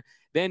prime there.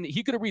 Then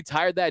he could have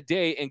retired that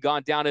day and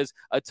gone down as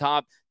a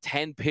top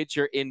 10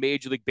 pitcher in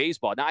Major League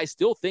Baseball. Now, I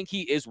still think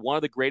he is one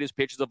of the greatest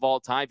pitchers of all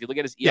time. If you look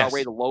at his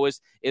ERA, the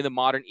lowest in the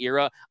modern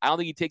era, I don't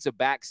think he takes a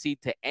back seat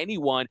to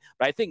anyone.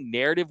 But I think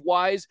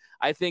narrative-wise,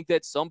 I think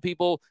that some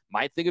people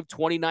might think of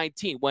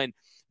 2019 when,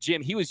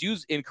 Jim, he was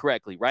used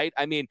incorrectly, right?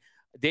 I mean,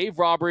 Dave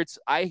Roberts,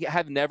 I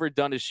have never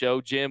done a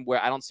show, Jim,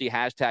 where I don't see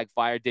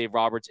 #fire Dave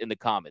Roberts in the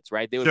comments,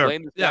 right? They would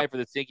blame this guy for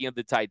the sinking of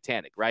the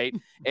Titanic, right?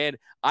 And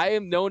I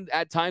am known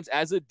at times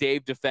as a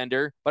Dave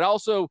defender, but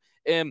also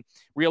am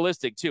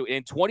realistic too.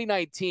 In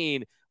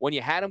 2019, when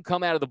you had him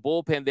come out of the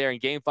bullpen there in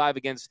game 5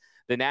 against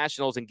the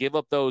Nationals and give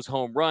up those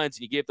home runs,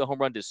 and you gave the home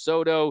run to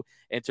Soto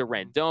and to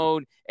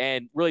Rendon,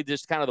 and really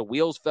just kind of the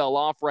wheels fell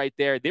off right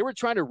there. They were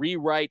trying to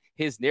rewrite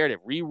his narrative,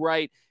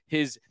 rewrite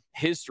his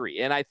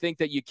history. And I think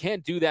that you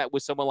can't do that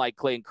with someone like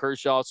Clayton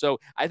Kershaw. So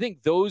I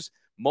think those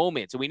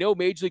moments, and we know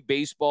Major League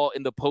Baseball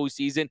in the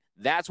postseason,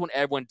 that's when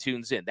everyone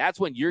tunes in.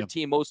 That's when your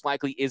team most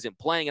likely isn't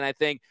playing. And I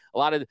think a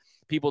lot of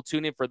people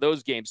tune in for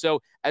those games.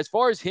 So as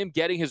far as him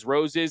getting his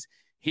roses,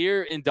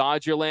 here in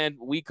Dodgerland,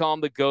 we call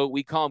him the GOAT.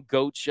 We call him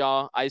Goat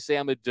Shaw. I say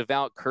I'm a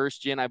devout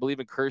Christian. I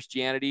believe in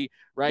Christianity,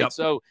 right?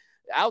 So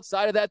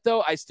outside of that,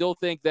 though, I still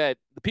think that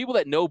the people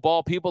that know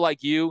ball, people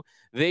like you,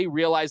 they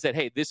realize that,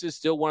 hey, this is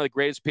still one of the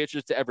greatest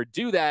pitchers to ever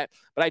do that.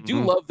 But I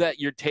do love that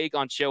your take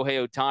on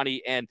Shohei Ohtani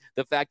and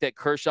the fact that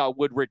Kershaw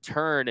would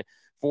return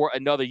for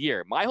another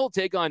year. My whole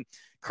take on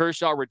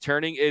Kershaw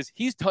returning is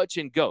he's touch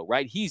and go,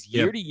 right? He's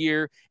year to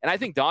year. And I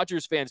think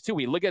Dodgers fans, too,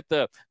 we look at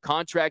the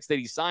contracts that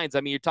he signs.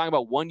 I mean, you're talking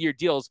about 1-year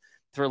deals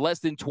for less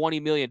than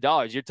 $20 million.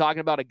 You're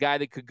talking about a guy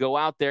that could go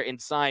out there and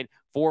sign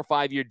 4 or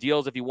 5-year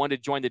deals if he wanted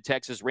to join the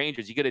Texas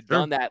Rangers. He could have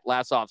done that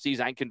last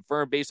offseason. I can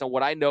confirm based on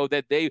what I know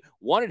that they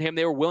wanted him.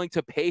 They were willing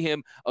to pay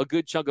him a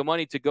good chunk of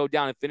money to go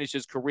down and finish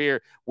his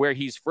career where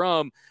he's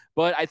from.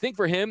 But I think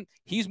for him,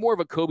 he's more of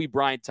a Kobe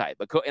Bryant type.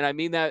 And I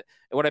mean that,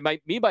 and what I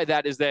might mean by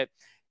that is that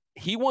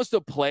he wants to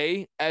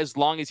play as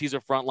long as he's a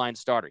frontline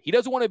starter. He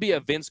doesn't want to be a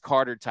Vince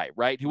Carter type,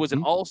 right? He was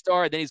an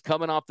all-star, then he's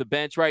coming off the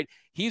bench, right?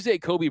 He's a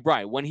Kobe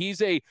Bryant. When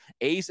he's a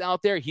ace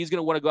out there, he's going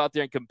to want to go out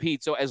there and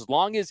compete. So as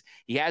long as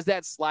he has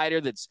that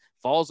slider that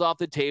falls off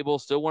the table,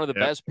 still one of the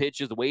best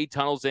pitches, the way he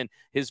tunnels in,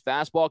 his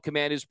fastball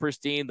command is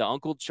pristine. The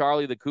Uncle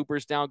Charlie, the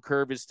Cooperstown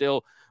curve is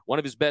still one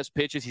of his best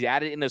pitches. He's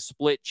added in a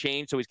split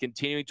change, so he's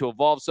continuing to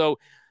evolve. So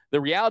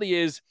the reality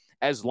is,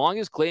 as long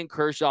as Clayton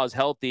Kershaw is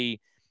healthy,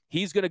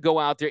 he's going to go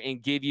out there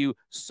and give you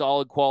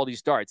solid quality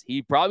starts.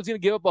 He probably is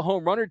going to give up a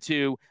home run or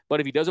two,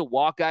 but if he doesn't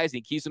walk guys and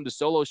he keeps them to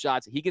solo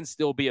shots, he can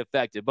still be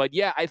effective. But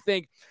yeah, I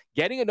think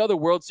getting another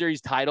World Series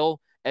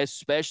title,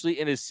 especially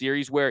in a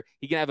series where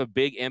he can have a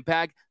big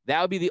impact, that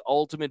would be the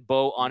ultimate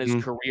bow on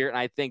his career. And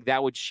I think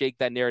that would shake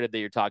that narrative that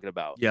you're talking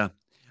about. Yeah.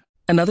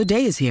 Another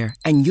day is here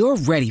and you're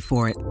ready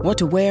for it. What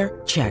to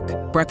wear? Check.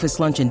 Breakfast,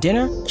 lunch, and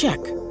dinner? Check.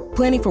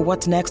 Planning for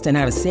what's next and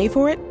how to save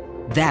for it?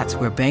 That's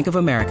where Bank of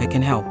America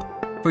can help.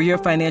 For your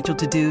financial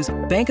to-dos,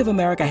 Bank of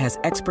America has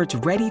experts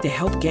ready to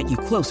help get you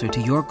closer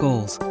to your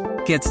goals.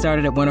 Get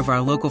started at one of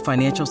our local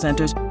financial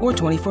centers or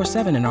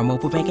 24/7 in our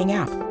mobile banking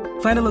app.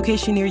 Find a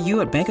location near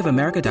you at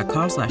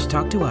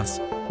bankofamerica.com/talktous.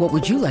 What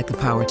would you like the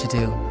power to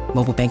do?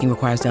 Mobile banking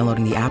requires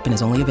downloading the app and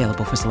is only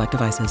available for select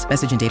devices.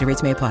 Message and data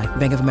rates may apply.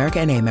 Bank of America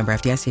NA, member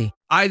FDIC.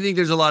 I think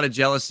there's a lot of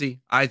jealousy.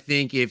 I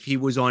think if he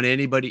was on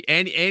anybody,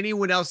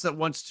 anyone else that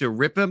wants to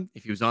rip him,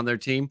 if he was on their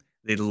team,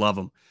 they'd love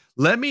him.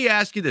 Let me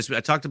ask you this.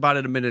 I talked about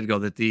it a minute ago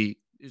that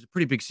there's a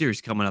pretty big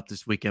series coming up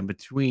this weekend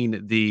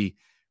between the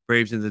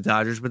Braves and the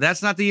Dodgers, but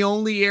that's not the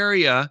only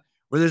area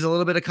where there's a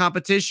little bit of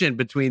competition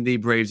between the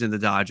Braves and the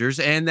Dodgers,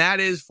 and that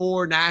is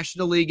for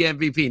National League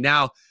MVP.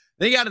 Now,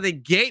 they got to the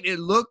gate. It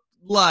looked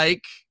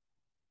like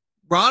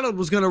Ronald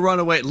was going to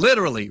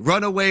literally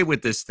run away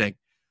with this thing.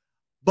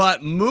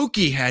 But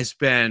Mookie has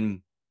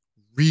been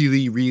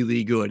really,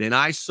 really good. And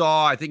I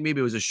think maybe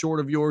it was a short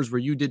of yours where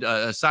you did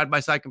a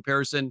side-by-side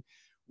comparison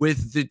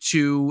with the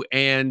two,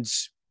 and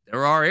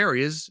there are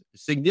areas,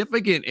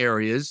 significant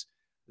areas,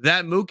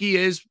 that Mookie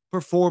is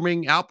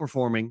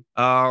outperforming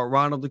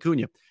Ronald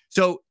Acuna.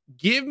 So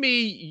give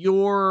me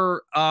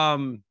your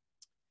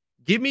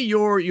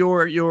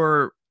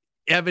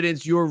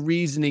evidence, your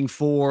reasoning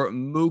for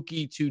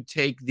Mookie to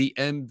take the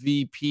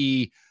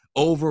MVP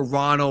over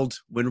Ronald,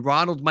 when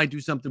Ronald might do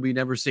something we've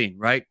never seen,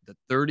 right? The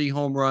 30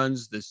 home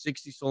runs, the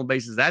 60 stolen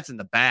bases, that's in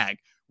the bag.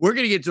 We're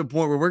going to get to a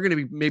point where we're going to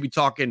be maybe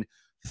talking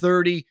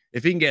 30,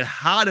 if he can get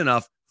hot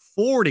enough,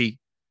 40,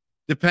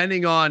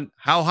 depending on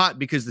how hot,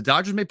 because the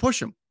Dodgers may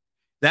push him.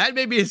 That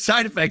may be a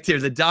side effect here.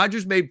 The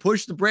Dodgers may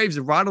push the Braves,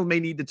 and Ronald may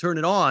need to turn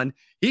it on.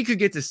 He could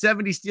get to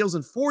 70 steals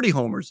and 40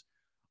 homers.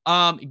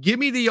 Give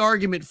me the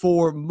argument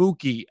for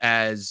Mookie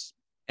as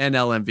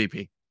NL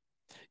MVP.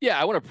 Yeah,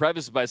 I want to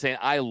preface it by saying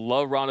I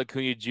love Ronald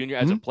Acuna Jr.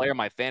 as a player.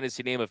 My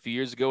fantasy name a few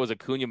years ago was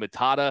Acuna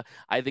Matata.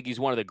 I think he's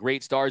one of the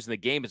great stars in the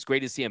game. It's great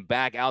to see him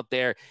back out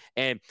there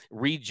and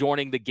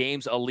rejoining the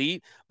game's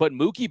elite. But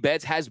Mookie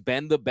Betts has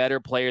been the better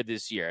player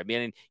this year. I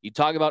mean, you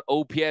talk about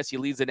OPS, he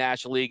leads the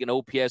National League in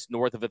OPS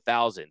north of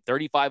 1,000.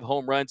 35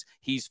 home runs,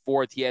 he's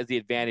fourth. He has the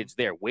advantage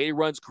there. Weighted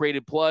runs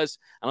created plus.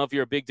 I don't know if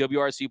you're a big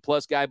WRC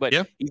plus guy, but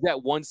he's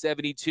at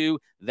 172.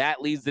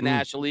 That leads the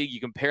National League. You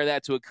compare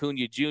that to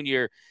Acuna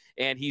Jr.,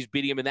 and he's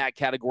beating him in that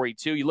category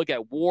too. You look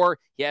at WAR,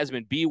 he has him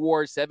in B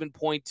WAR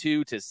 7.2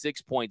 to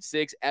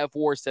 6.6, F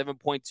WAR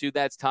 7.2.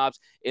 That's tops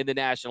in the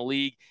National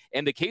League.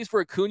 And the case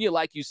for Acuna,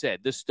 like you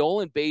said, the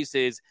stolen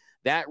bases,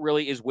 that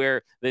really is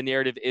where the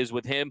narrative is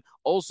with him.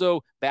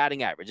 Also,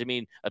 batting average. I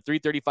mean, a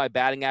 335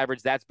 batting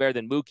average, that's better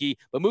than Mookie,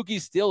 but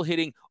Mookie's still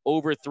hitting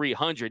over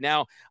 300.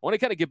 Now, I want to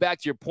kind of get back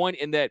to your point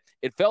in that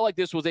it felt like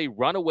this was a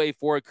runaway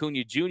for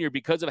Acuna Jr.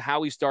 because of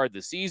how he started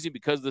the season,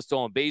 because of the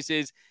stolen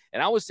bases.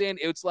 And I was saying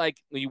it's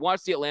like when you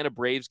watch the Atlanta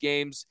Braves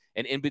games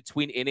and in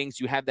between innings,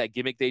 you have that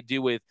gimmick they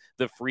do with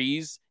the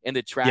freeze and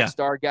the track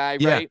star guy,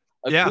 right?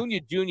 Acuna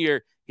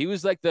Jr., he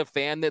was like the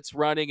fan that's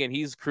running and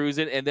he's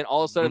cruising, and then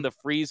all of a sudden the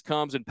freeze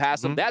comes and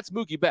passes him. That's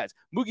Mookie Betts.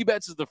 Mookie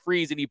Betts is the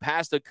freeze, and he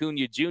passed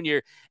Acuna Jr.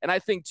 And I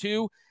think,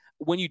 too,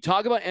 when you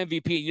talk about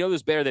MVP, you know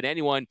this better than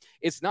anyone,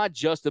 it's not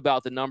just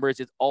about the numbers.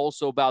 It's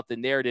also about the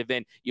narrative.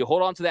 And you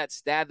hold on to that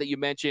stat that you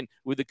mentioned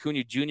with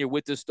Acuna Jr.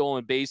 with the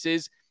stolen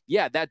bases.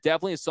 Yeah, that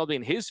definitely is something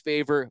in his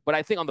favor. But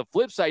I think on the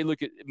flip side, you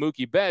look at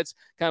Mookie Betts,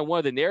 kind of one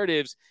of the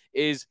narratives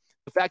is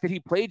the fact that he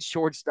played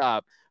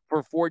shortstop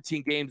for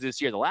 14 games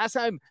this year. The last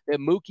time that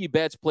Mookie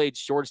Betts played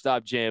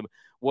shortstop, Jim,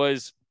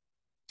 was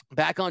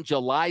back on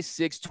July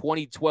 6,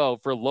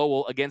 2012 for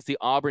Lowell against the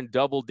Auburn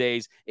Double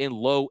Days in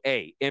low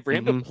A. And for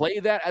him to play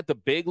that at the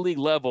big league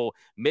level,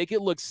 make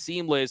it look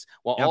seamless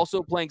while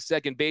also playing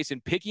second base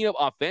and picking up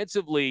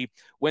offensively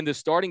when the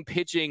starting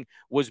pitching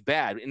was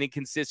bad and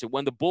inconsistent,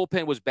 when the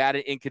bullpen was bad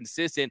and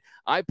inconsistent,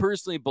 I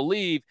personally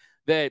believe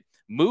that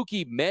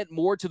Mookie meant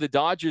more to the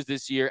Dodgers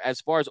this year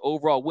as far as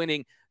overall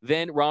winning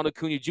than Ronald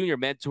Acuna Jr.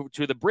 meant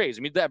to the Braves.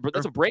 I mean,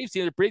 that's a Braves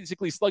team. They're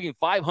basically slugging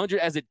 500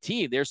 as a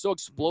team. They're so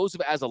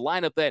explosive as a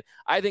lineup that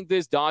I think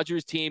this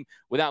Dodgers team,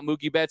 without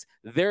Mookie Betts,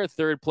 they're a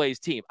third-place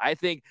team. I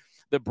think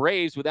the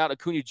Braves, without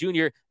Acuna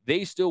Jr.,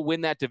 they still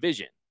win that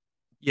division.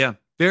 Yeah,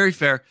 very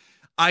fair.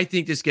 I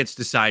think this gets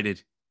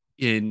decided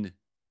in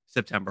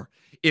September.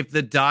 If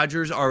the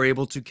Dodgers are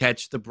able to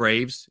catch the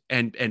Braves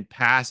and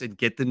pass and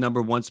get the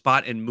number one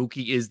spot, and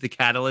Mookie is the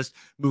catalyst,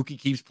 Mookie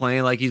keeps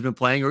playing like he's been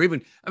playing, or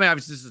even, I mean,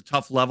 obviously this is a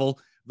tough level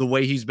the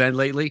way he's been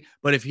lately,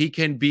 but if he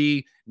can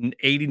be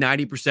 80,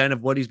 90%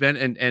 of what he's been,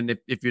 and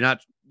if you're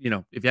not,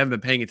 if you haven't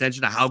been paying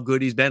attention to how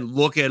good he's been,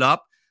 look it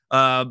up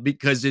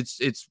because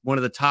it's one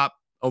of the top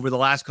over the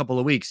last couple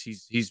of weeks.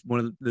 He's one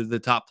of the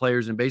top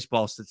players in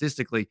baseball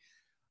statistically.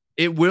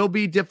 It will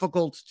be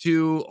difficult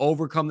to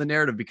overcome the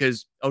narrative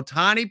because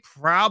Ohtani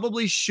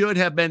probably should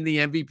have been the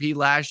MVP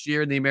last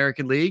year in the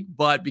American League,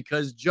 but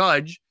because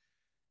Judge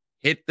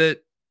hit the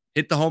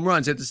home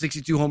runs, hit the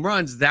 62 home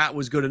runs, that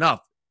was good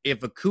enough.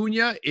 If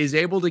Acuna is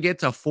able to get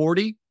to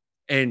 40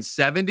 and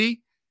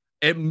 70,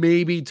 it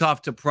may be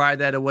tough to pry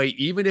that away,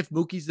 even if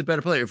Mookie's the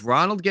better player. If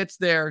Ronald gets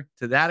there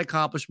to that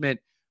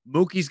accomplishment,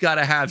 Mookie's got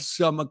to have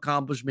some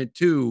accomplishment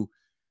too.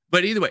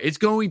 But either way, it's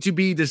going to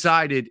be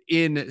decided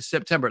in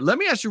September. Let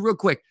me ask you real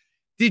quick.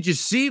 Did you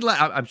see,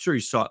 I'm sure you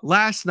saw it,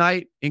 last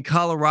night in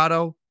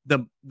Colorado,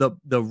 the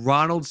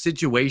Ronald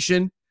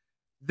situation?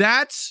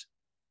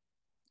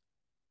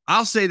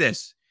 I'll say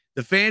this.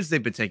 The fans,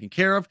 they've been taken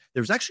care of.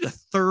 There was actually a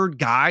third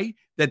guy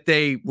that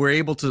they were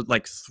able to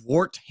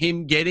thwart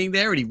him getting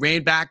there, and he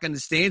ran back in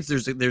the stands.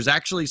 There's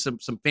actually some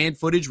fan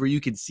footage where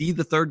you can see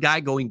the third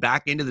guy going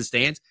back into the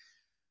stands.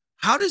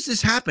 How does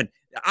this happen?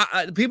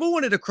 People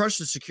wanted to crush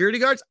the security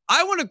guards.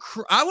 I want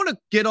to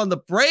get on the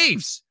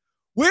Braves.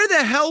 Where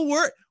the hell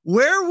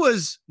where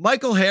was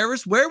Michael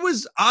Harris? Where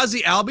was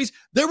Ozzie Albies?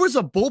 There was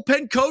a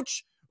bullpen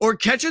coach or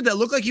catcher that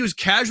looked like he was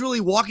casually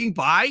walking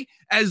by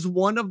as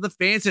one of the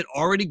fans had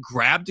already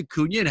grabbed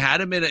Acuna and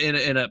had him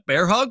in a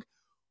bear hug.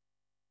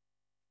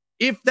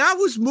 If that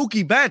was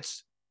Mookie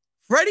Betts,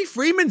 Freddie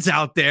Freeman's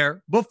out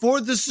there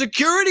before the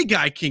security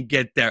guy can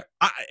get there.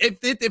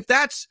 If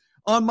that's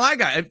on my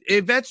guy.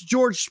 If that's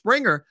George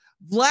Springer,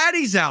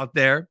 Vladdy's out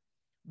there.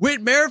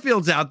 Whit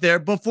Merrifield's out there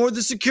before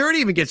the security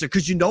even gets there,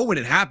 because you know when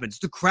it happens,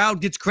 the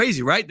crowd gets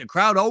crazy, right? The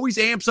crowd always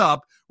amps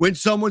up when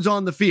someone's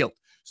on the field.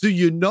 So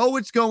you know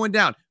it's going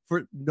down.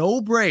 For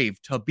no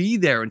Brave to be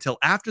there until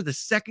after the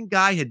second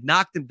guy had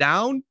knocked him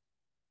down,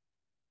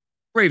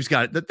 Braves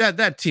got it.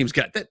 That team's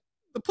got that.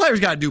 The players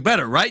got to do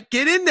better, right?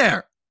 Get in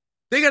there.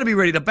 They got to be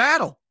ready to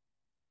battle.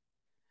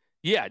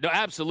 Yeah, no,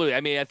 absolutely.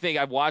 I mean, I think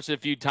I've watched it a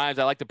few times.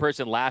 I like the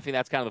person laughing.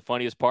 That's kind of the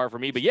funniest part for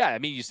me. But yeah, I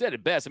mean, you said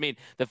it best. I mean,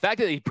 the fact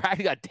that he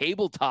practically got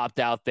tabletopped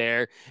out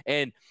there,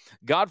 and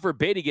God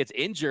forbid he gets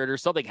injured or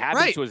something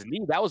happens to his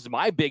knee. That was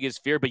my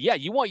biggest fear. But yeah,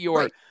 you want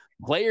your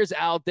players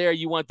out there.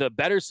 You want the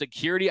better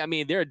security. I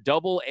mean, they're a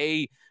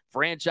double-A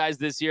franchise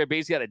this year.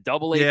 Basically got a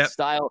double-A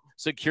style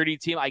security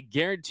team. I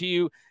guarantee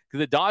you,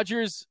 the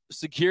Dodgers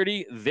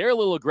security, they're a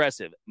little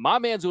aggressive. My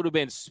man's would have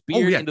been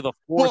speared into the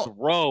fourth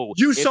row.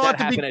 You saw it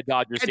at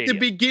Dodger Stadium. At the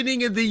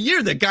beginning of the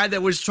year, the guy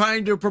that was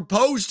trying to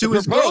propose to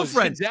his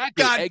girlfriend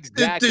got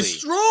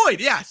destroyed.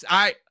 Yes,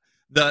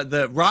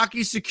 the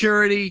Rocky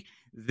security,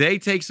 they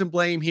take some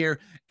blame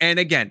here. And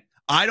again,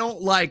 I don't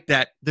like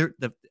that.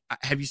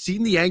 Have you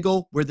seen the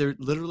angle where they're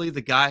literally the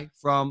guy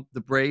from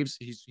the Braves?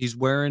 He's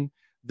wearing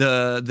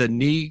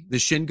the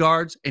shin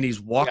guards, and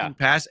he's walking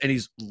past, and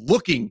he's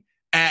looking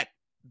at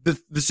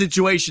the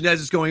situation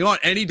as it's going on,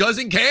 and he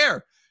doesn't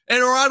care.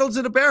 And Arnold's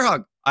in a bear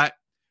hug.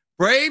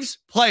 Braves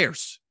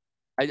players.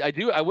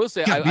 I will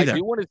say I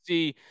do want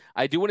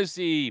to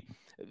see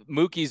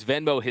Mookie's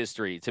Venmo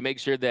history to make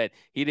sure that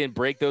he didn't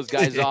break those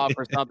guys off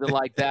or something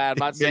like that. I'm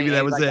not saying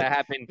that was that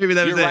happened. Maybe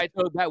that was You're right,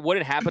 though. That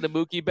wouldn't happen to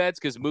Mookie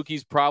Betts, because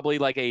Mookie's probably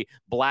like a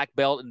black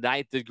belt,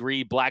 9th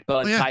degree black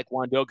belt in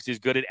Taekwondo, because he's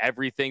good at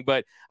everything.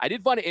 But I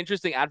did find it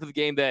interesting after the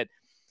game that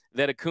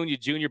Acuna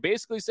Jr.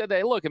 basically said that,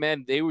 hey, look,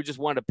 man, they were just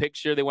wanted a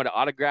picture, they wanted an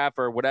autograph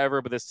or whatever.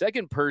 But the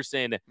second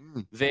person,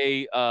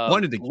 they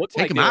wanted to look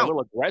take like him they were out, a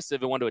little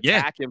aggressive and wanted to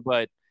attack him.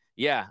 But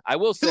yeah, I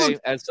will say,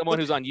 as someone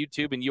who's on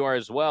YouTube, and you are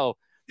as well,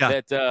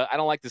 that I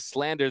don't like the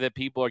slander that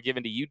people are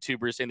giving to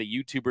YouTubers, saying that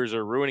YouTubers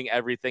are ruining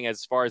everything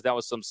as far as that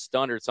was some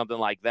stunt or something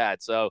like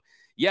that. So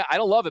yeah, I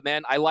don't love it,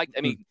 man.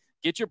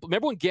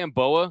 Remember when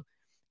Gamboa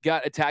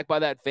got attacked by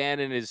that fan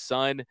and his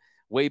son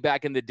way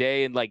back in the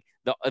day, and like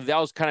that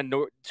was kind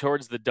of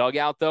towards the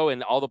dugout though,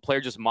 and all the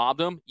players just mobbed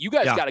him. You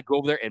guys got to go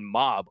over there and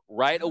mob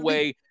right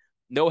away,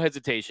 no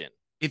hesitation.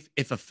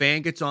 If a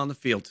fan gets on the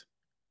field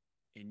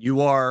and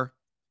you are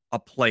a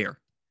player,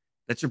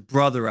 that's your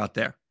brother out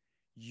there,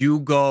 you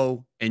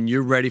go and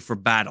you're ready for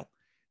battle.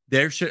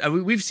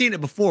 We've seen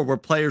it before where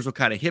players will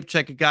kind of hip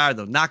check a guy, or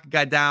they'll knock a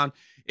guy down.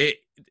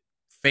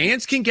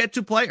 Fans can get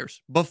to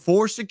players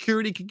before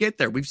security can get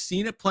there. We've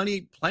seen it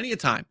plenty of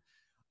time.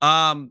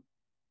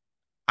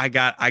 I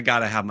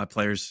gotta have my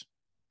players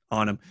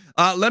on them.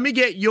 Let me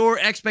get your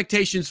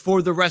expectations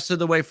for the rest of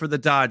the way for the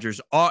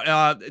Dodgers.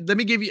 Let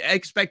me give you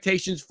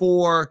expectations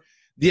for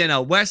the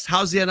NL West.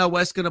 How's the NL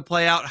West going to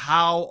play out?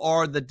 How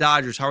are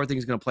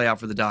things going to play out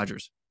for the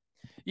Dodgers?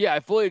 Yeah,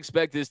 I fully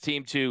expect this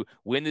team to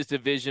win this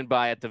division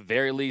by, at the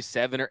very least,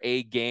 7 or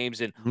 8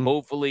 games, and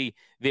hopefully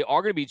they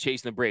are going to be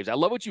chasing the Braves. I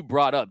love what you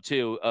brought up,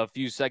 too, a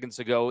few seconds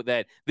ago,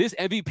 that this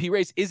MVP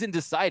race isn't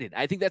decided.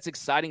 I think that's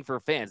exciting for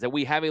fans, that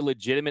we have a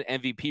legitimate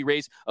MVP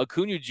race.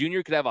 Acuna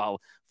Jr. could have a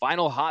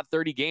final hot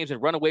 30 games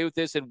and run away with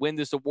this and win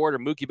this award, or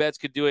Mookie Betts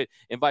could do it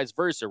and vice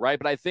versa, right?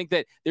 But I think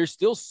that there's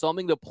still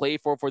something to play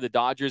for the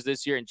Dodgers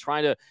this year and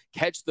trying to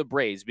catch the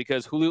Braves,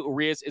 because Julio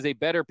Urias is a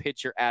better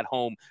pitcher at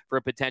home for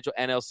a potential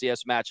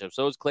NLCS matchup.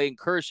 So is Clayton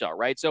Kershaw,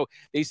 right? So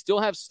they still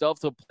have stuff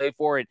to play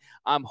for, and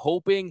I'm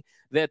hoping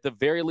that at the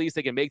very least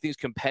they can make things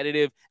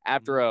competitive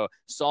after a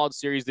solid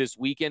series this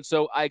weekend.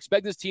 So I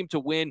expect this team to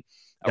win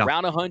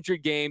around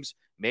 100 games,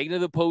 make it to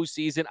the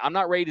postseason. I'm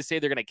not ready to say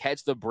they're going to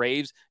catch the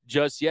Braves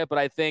just yet, but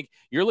I think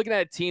you're looking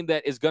at a team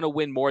that is going to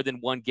win more than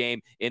one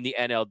game in the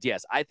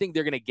NLDS. I think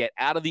they're going to get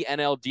out of the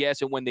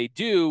NLDS, and when they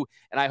do,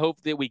 and I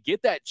hope that we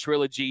get that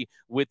trilogy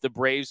with the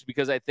Braves,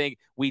 because I think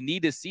we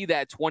need to see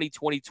that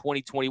 2020,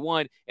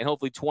 2021, and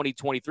hopefully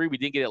 2023. We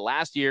didn't get it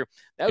last year.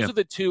 Those are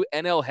the two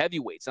NL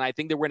heavyweights, and I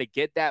think that we're going to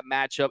get that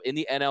matchup in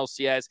the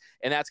NLCS,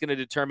 and that's going to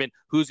determine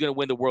who's going to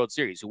win the World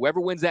Series.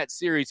 Whoever wins that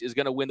series is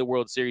going to win the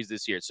World Series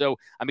this year. So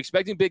I'm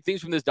expecting big things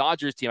from this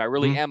Dodgers team. I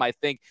really am. I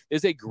think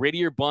there's a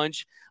grittier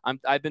bunch.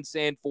 I've been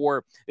saying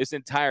for this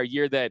entire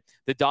year that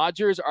the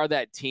Dodgers are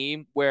that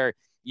team where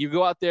you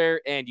go out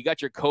there and you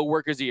got your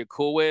coworkers that you're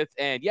cool with,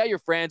 and you're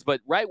friends,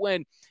 but right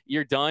when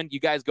you're done, you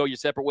guys go your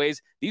separate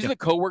ways. These are the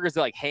coworkers that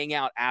like hang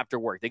out after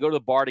work. They go to the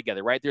bar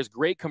together, right? There's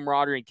great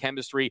camaraderie and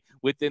chemistry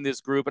within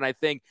this group, and I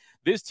think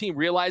this team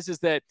realizes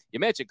that, you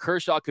mentioned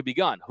Kershaw could be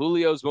gone.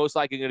 Julio's most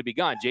likely going to be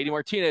gone. JD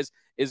Martinez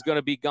is going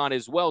to be gone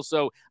as well.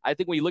 So I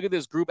think when you look at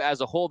this group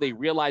as a whole, they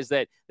realize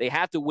that they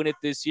have to win it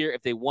this year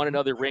if they want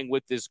another ring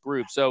with this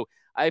group. So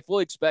I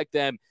fully expect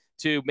them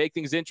to make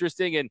things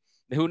interesting, and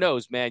who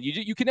knows, man?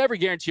 You can never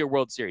guarantee a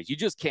World Series. You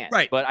just can't.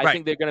 Right. But I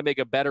think they're going to make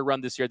a better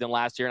run this year than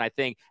last year, and I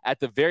think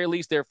at the very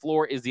least their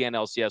floor is the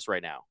NLCS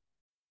right now.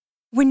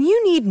 When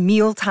you need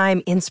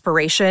mealtime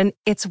inspiration,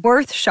 it's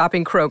worth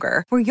shopping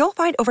Kroger, where you'll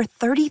find over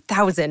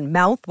 30,000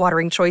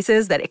 mouth-watering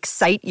choices that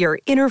excite your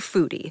inner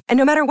foodie. And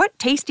no matter what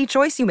tasty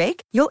choice you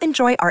make, you'll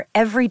enjoy our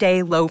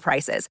everyday low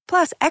prices,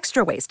 plus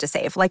extra ways to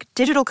save, like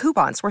digital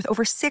coupons worth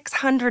over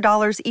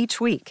 $600 each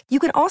week. You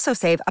can also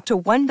save up to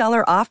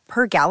 $1 off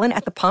per gallon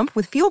at the pump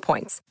with fuel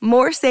points.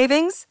 More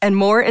savings and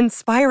more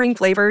inspiring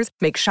flavors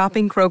make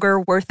shopping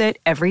Kroger worth it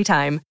every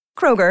time.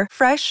 Kroger,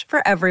 fresh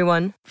for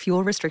everyone.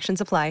 Fuel restrictions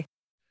apply.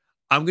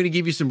 I'm going to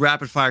give you some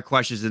rapid fire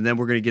questions, and then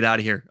we're going to get out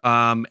of here.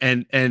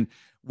 And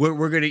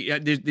we're going to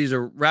these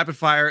are rapid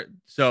fire.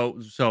 So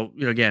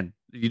again,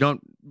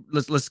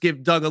 let's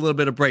give Doug a little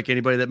bit of break.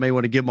 Anybody that may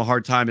want to give him a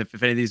hard time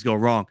if any of these go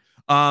wrong.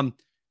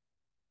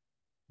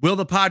 Will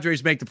the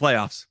Padres make the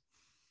playoffs?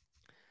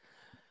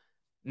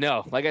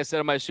 No, like I said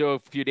on my show a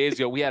few days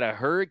ago, we had a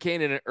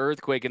hurricane and an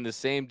earthquake in the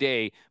same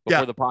day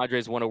before the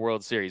Padres won a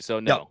World Series. So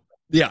no.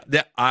 Yeah,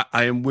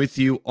 I am with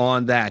you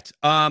on that.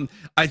 I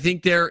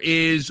think there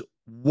is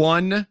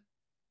one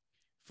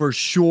for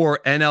sure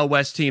NL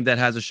West team that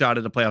has a shot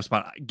at a playoff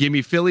spot. Give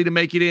me Philly to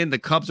make it in. The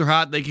Cubs are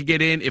hot. They could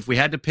get in. If we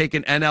had to pick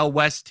an NL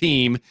West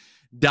team,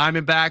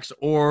 Diamondbacks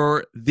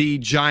or the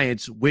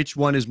Giants, which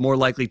one is more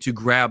likely to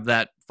grab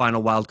that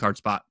final wild card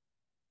spot?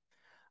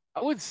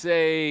 I would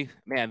say,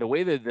 man, the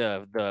way that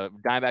the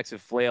Diamondbacks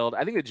have flailed,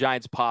 I think the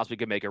Giants possibly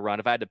could make a run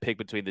if I had to pick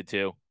between the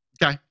two.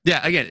 Okay. Yeah.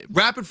 Again,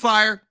 rapid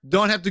fire.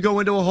 Don't have to go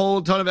into a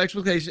whole ton of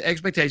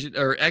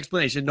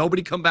explanation.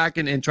 Nobody come back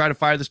and try to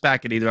fire this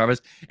back at either of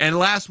us. And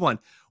last one.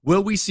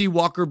 Will we see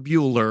Walker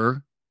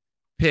Buehler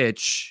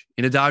pitch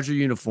in a Dodger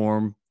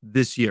uniform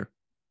this year?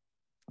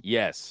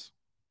 Yes.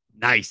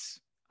 Nice.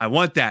 I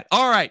want that.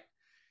 All right.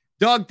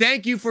 Doug,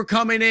 thank you for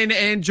coming in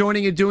and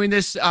joining and doing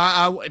this.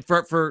 Let's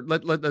run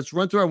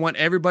through. I want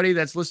everybody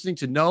that's listening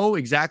to know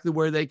exactly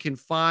where they can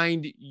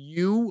find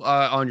you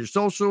on your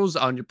socials,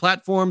 on your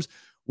platforms.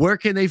 Where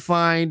can they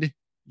find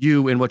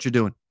you and what you're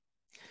doing?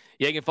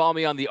 Yeah, you can follow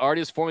me on the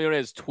artist formerly known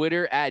as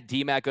Twitter at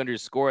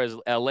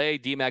DMAC_LA,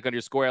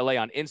 DMAC_LA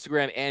on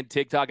Instagram and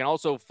TikTok. And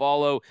also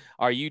follow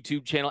our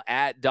YouTube channel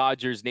at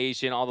Dodgers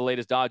Nation. All the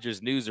latest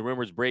Dodgers news and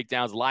rumors,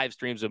 breakdowns, live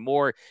streams, and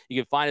more. You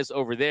can find us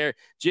over there.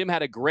 Jim,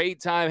 had a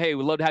great time. Hey,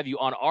 we'd love to have you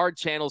on our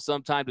channel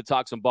sometime to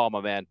talk some ball,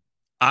 my man.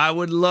 I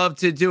would love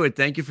to do it.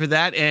 Thank you for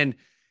that. And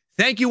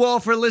thank you all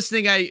for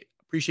listening. I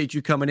appreciate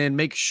you coming in.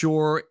 Make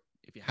sure,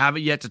 if you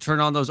haven't yet, to turn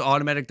on those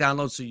automatic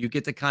downloads so you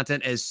get the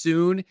content as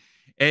soon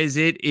as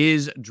it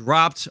is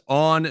dropped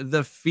on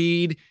the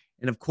feed.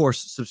 And of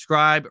course,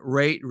 subscribe,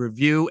 rate,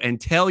 review, and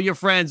tell your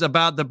friends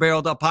about the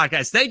Barreled Up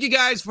Podcast. Thank you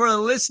guys for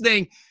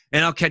listening,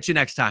 and I'll catch you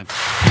next time.